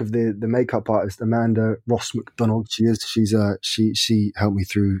work of the makeup artist Amanda Ross McDonald. She helped me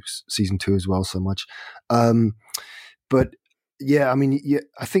through season 2 as well so much. But yeah, I mean,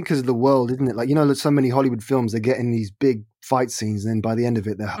 I think because of the world, isn't it? Like, so many Hollywood films, they get in these big fight scenes, and then by the end of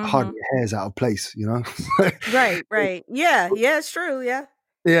it, they're hardly hairs out of place, Right. Yeah, it's true. Yeah.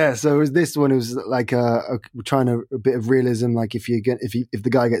 Yeah. So it was this one. It was like we're trying a bit of realism. Like if the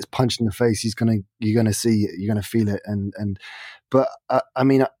guy gets punched in the face, you're gonna see it, you're gonna feel it, but I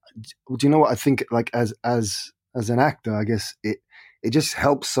mean, do you know what I think? Like as an actor, I guess it just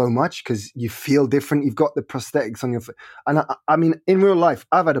helps so much because you feel different. You've got the prosthetics on your face. And I mean, in real life,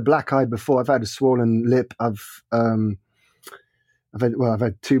 I've had a black eye before. I've had a swollen lip. I've had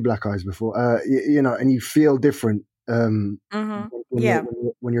 2 black eyes before, and you feel different when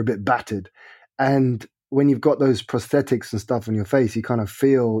you're a bit battered. And when you've got those prosthetics and stuff on your face, you kind of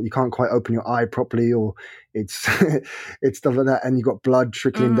feel, you can't quite open your eye properly, or it's it's stuff like that, and you've got blood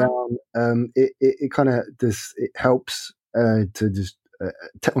trickling down. It kind of just, it helps to just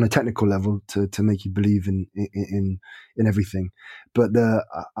on a technical level to make you believe in everything. But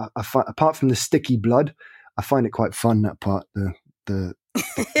I find, apart from the sticky blood, I find it quite fun, that part.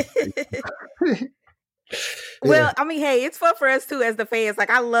 Well, I mean, hey, it's fun for us too as the fans. Like,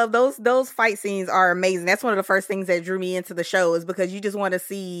 I love those fight scenes are amazing. That's one of the first things that drew me into the show, is because you just want to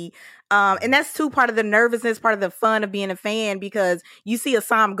see, and that's too part of the nervousness, part of the fun of being a fan, because you see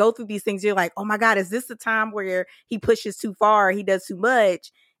Assam go through these things. You're like, oh my God, is this the time where he pushes too far, he does too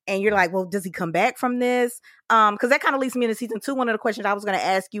much? And you're like, well, does he come back from this? Because that kind of leads me into season 2. One of the questions I was going to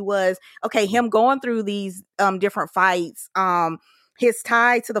ask you was, okay, him going through these different fights, his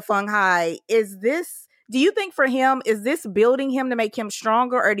tie to the Feng Hai, do you think for him, is this building him to make him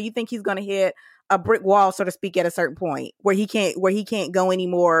stronger, or do you think he's going to hit a brick wall, so to speak, at a certain point where he can't go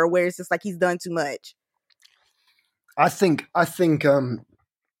anymore, or where it's just like he's done too much? I think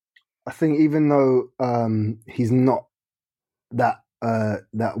even though he's not that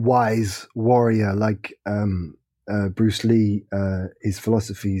wise warrior like Bruce Lee, his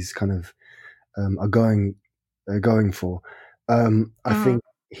philosophies kind of are going for. I think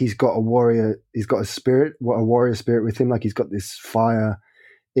he's got a spirit, a warrior spirit with him. Like he's got this fire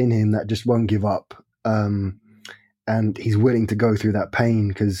in him that just won't give up. And he's willing to go through that pain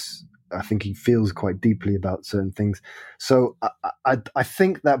because I think he feels quite deeply about certain things. So I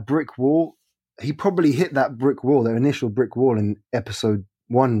think that brick wall, he probably hit that brick wall, that initial brick wall in episode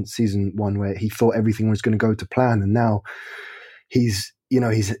 1, season 1, where he thought everything was going to go to plan. And now he's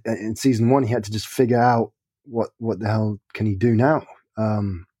in season 1, he had to just figure out what the hell can he do now?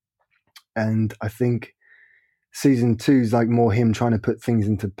 And I think season 2 is like more him trying to put things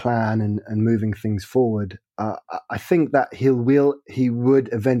into plan and moving things forward. I think that he would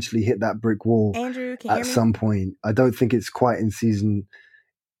eventually hit that brick wall, Andrew, can you hear at me? some point. I don't think it's quite in season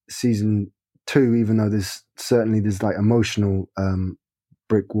 2, even though there's like emotional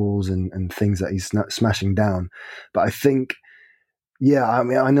brick walls and things that he's smashing down. But I think, I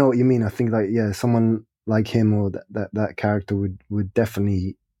mean, I know what you mean. I think like, someone like him or that character would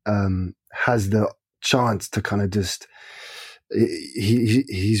definitely has the chance to kind of just,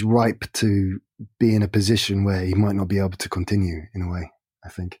 he's ripe to be in a position where he might not be able to continue in a way, I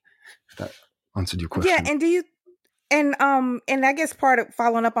think, if that answered your question. Yeah, and do you and I guess part of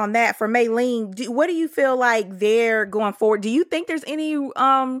following up on that for Maylene, what do you feel like they're going forward? Do you think there's any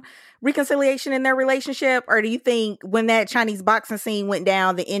reconciliation in their relationship, or do you think when that Chinese boxing scene went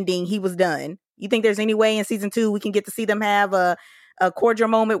down, the ending, he was done? You think there's any way in season 2 we can get to see them have a cordial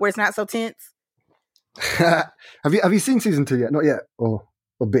moment where it's not so tense? Have you seen season 2 yet? Not yet, or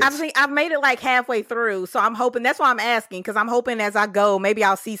bits? I've made it like halfway through, so I'm hoping. That's why I'm asking, because I'm hoping as I go, maybe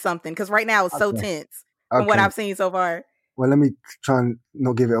I'll see something. Because right now it's so tense from what I've seen so far. Well, let me try and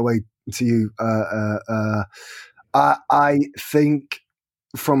not give it away to you. I think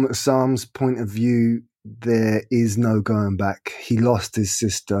from Assam's point of view, there is no going back. He lost his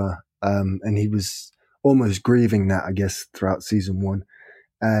sister, and he was almost grieving that, I guess, throughout season 1.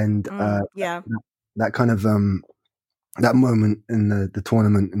 And that kind of that moment in the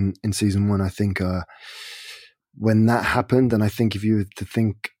tournament in season 1, I think when that happened, and I think if you were to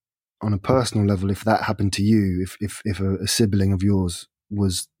think on a personal level, if that happened to you, if a sibling of yours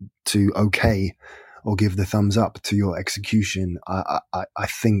was to okay or give the thumbs up to your execution, I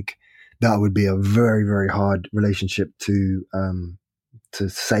think that would be a very, very hard relationship to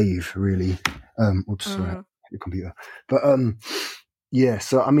save, really. Oops, sorry, your computer. But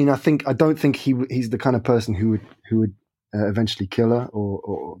so I mean, I don't think he's the kind of person who would eventually kill her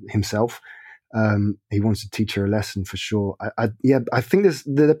or himself. He wants to teach her a lesson for sure. I think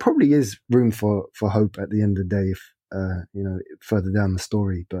there probably is room for hope at the end of the day, if further down the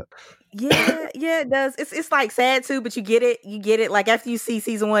story. But yeah, it does. It's like sad too, but you get it. Like after you see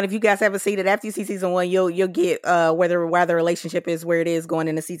season 1, if you guys haven't seen it, after you see season 1, you'll get where the relationship is where it is going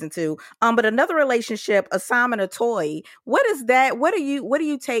into season 2. But another relationship, Assam and Atoy. What is that? What do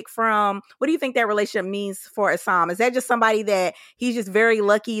you take from? What do you think that relationship means for Assam? Is that just somebody that he's just very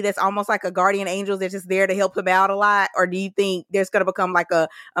lucky, that's almost like a guardian angel that's just there to help him out a lot, or do you think there's going to become like a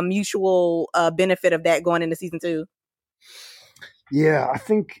mutual benefit of that going into season 2? Yeah, I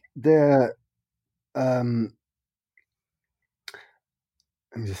think let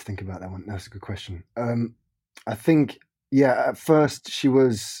me just think about that one. That's a good question. I think, at first she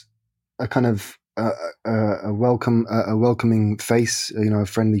was a kind of a welcoming face, a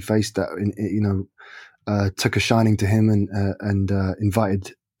friendly face that took a shining to him and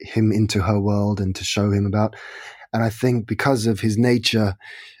invited him into her world and to show him about. And I think because of his nature,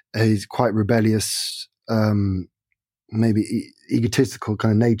 he's quite rebellious, maybe egotistical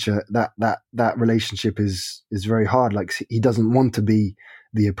kind of nature, that relationship is very hard. Like he doesn't want to be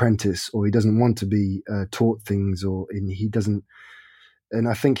the apprentice, or he doesn't want to be taught things, and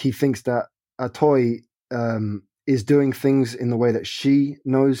I think he thinks that Atoy is doing things in the way that she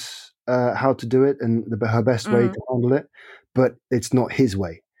knows how to do it and her best way to handle it, but it's not his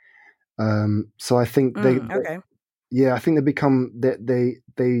way. So I think I think they become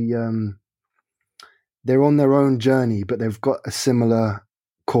they're on their own journey, but they've got a similar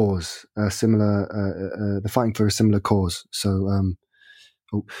cause, they're fighting for a similar cause. So,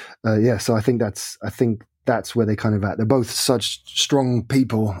 so I think that's where they kind of at. They're both such strong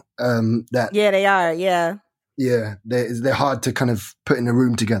people, they are. Yeah. Yeah. They're hard to kind of put in a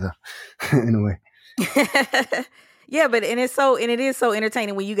room together in a way. Yeah, but it is so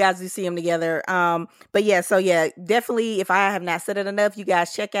entertaining when you guys do see them together. Definitely, if I have not said it enough, you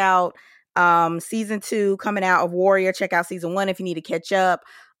guys check out season 2 coming out of Warrior. Check out season 1 if you need to catch up.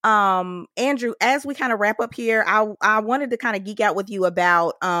 Andrew, as we kind of wrap up here, I wanted to kind of geek out with you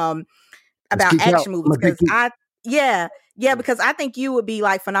about action movies, because Yeah. Yeah, because I think you would be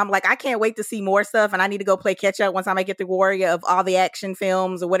like phenomenal. Like, I can't wait to see more stuff, and I need to go play catch up once I make it through Warrior of all the action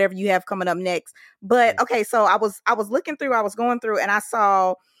films or whatever you have coming up next. But okay, so I was going through, and I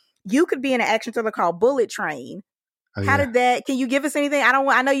saw you could be in an action thriller called Bullet Train. How did that? Can you give us anything?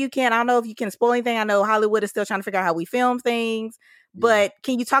 I know you can't. I don't know if you can spoil anything. I know Hollywood is still trying to figure out how we film things, but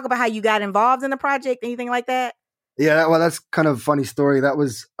can you talk about how you got involved in the project? Anything like that? Yeah, well, that's kind of a funny story. That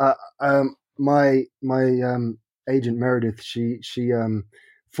was my agent Meredith. She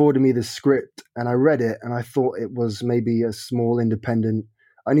forwarded me the script, and I read it, and I thought it was maybe a small independent.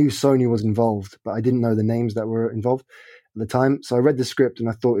 I knew Sony was involved, but I didn't know the names that were involved at the time. So I read the script, and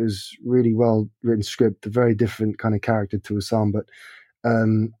I thought it was really well written script, a very different kind of character to Assam. But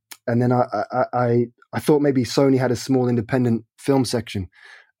and then I thought maybe Sony had a small independent film section.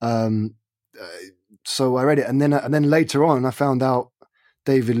 So I read it, and then later on, I found out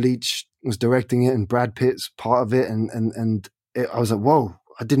David Leitch was directing it, and Brad Pitt's part of it, and I was like, whoa!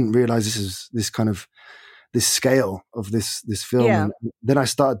 I didn't realize this scale of this film. Yeah. And then I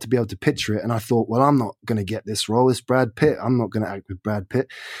started to be able to picture it, and I thought, well, I'm not going to get this role. It's Brad Pitt. I'm not going to act with Brad Pitt.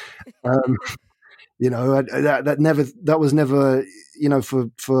 That was never,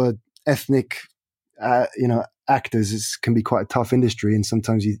 for ethnic, actors, it can be quite a tough industry, and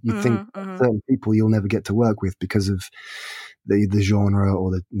sometimes you think certain people you'll never get to work with because of the genre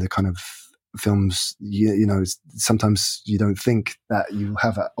or the kind of films. Sometimes you don't think that you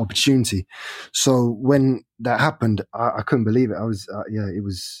have that opportunity. So when that happened, I couldn't believe it. I was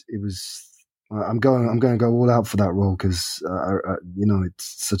it was. I'm going to go all out for that role because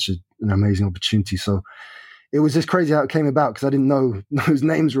it's such an amazing opportunity. So it was just crazy how it came about because I didn't know those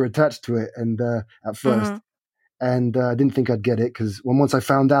names were attached to it, and at first. And I didn't think I'd get it because once I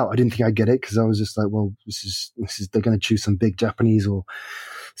found out, I didn't think I'd get it because I was just like, well, this is they're going to choose some big Japanese or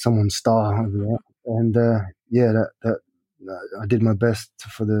someone star over there. And that I did my best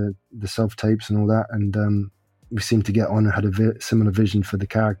for the self tapes and all that, and we seemed to get on and had a similar vision for the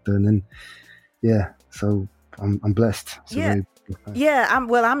character. And then so I'm blessed.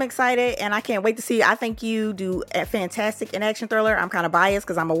 I'm excited, and I can't wait to see. I think you do a fantastic in action thriller. I'm kind of biased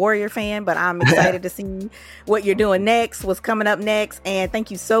because I'm a Warrior fan, but I'm excited to see what you're doing next, what's coming up next. And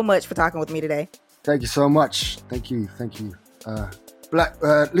thank you so much for talking with me today. Thank you so much. Thank you.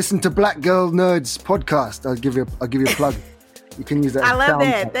 Listen to Black Girl Nerds podcast. I'll give you a plug. You can use that. I love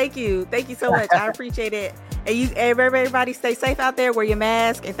that. Thank you so much. I appreciate it. And everybody stay safe out there. Wear your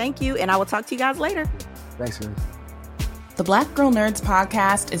mask, and thank you. And I will talk to you guys later. Thanks, guys. The Black Girl Nerds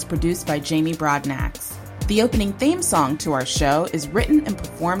podcast is produced by Jamie Broadnax. The opening theme song to our show is written and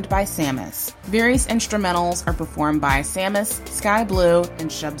performed by Samus. Various instrumentals are performed by Samus, Sky Blue, and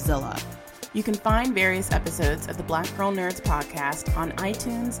Shubzilla. You can find various episodes of the Black Girl Nerds podcast on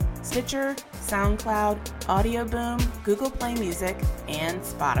iTunes, Stitcher, SoundCloud, Audio Boom, Google Play Music, and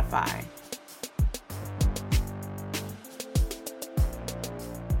Spotify.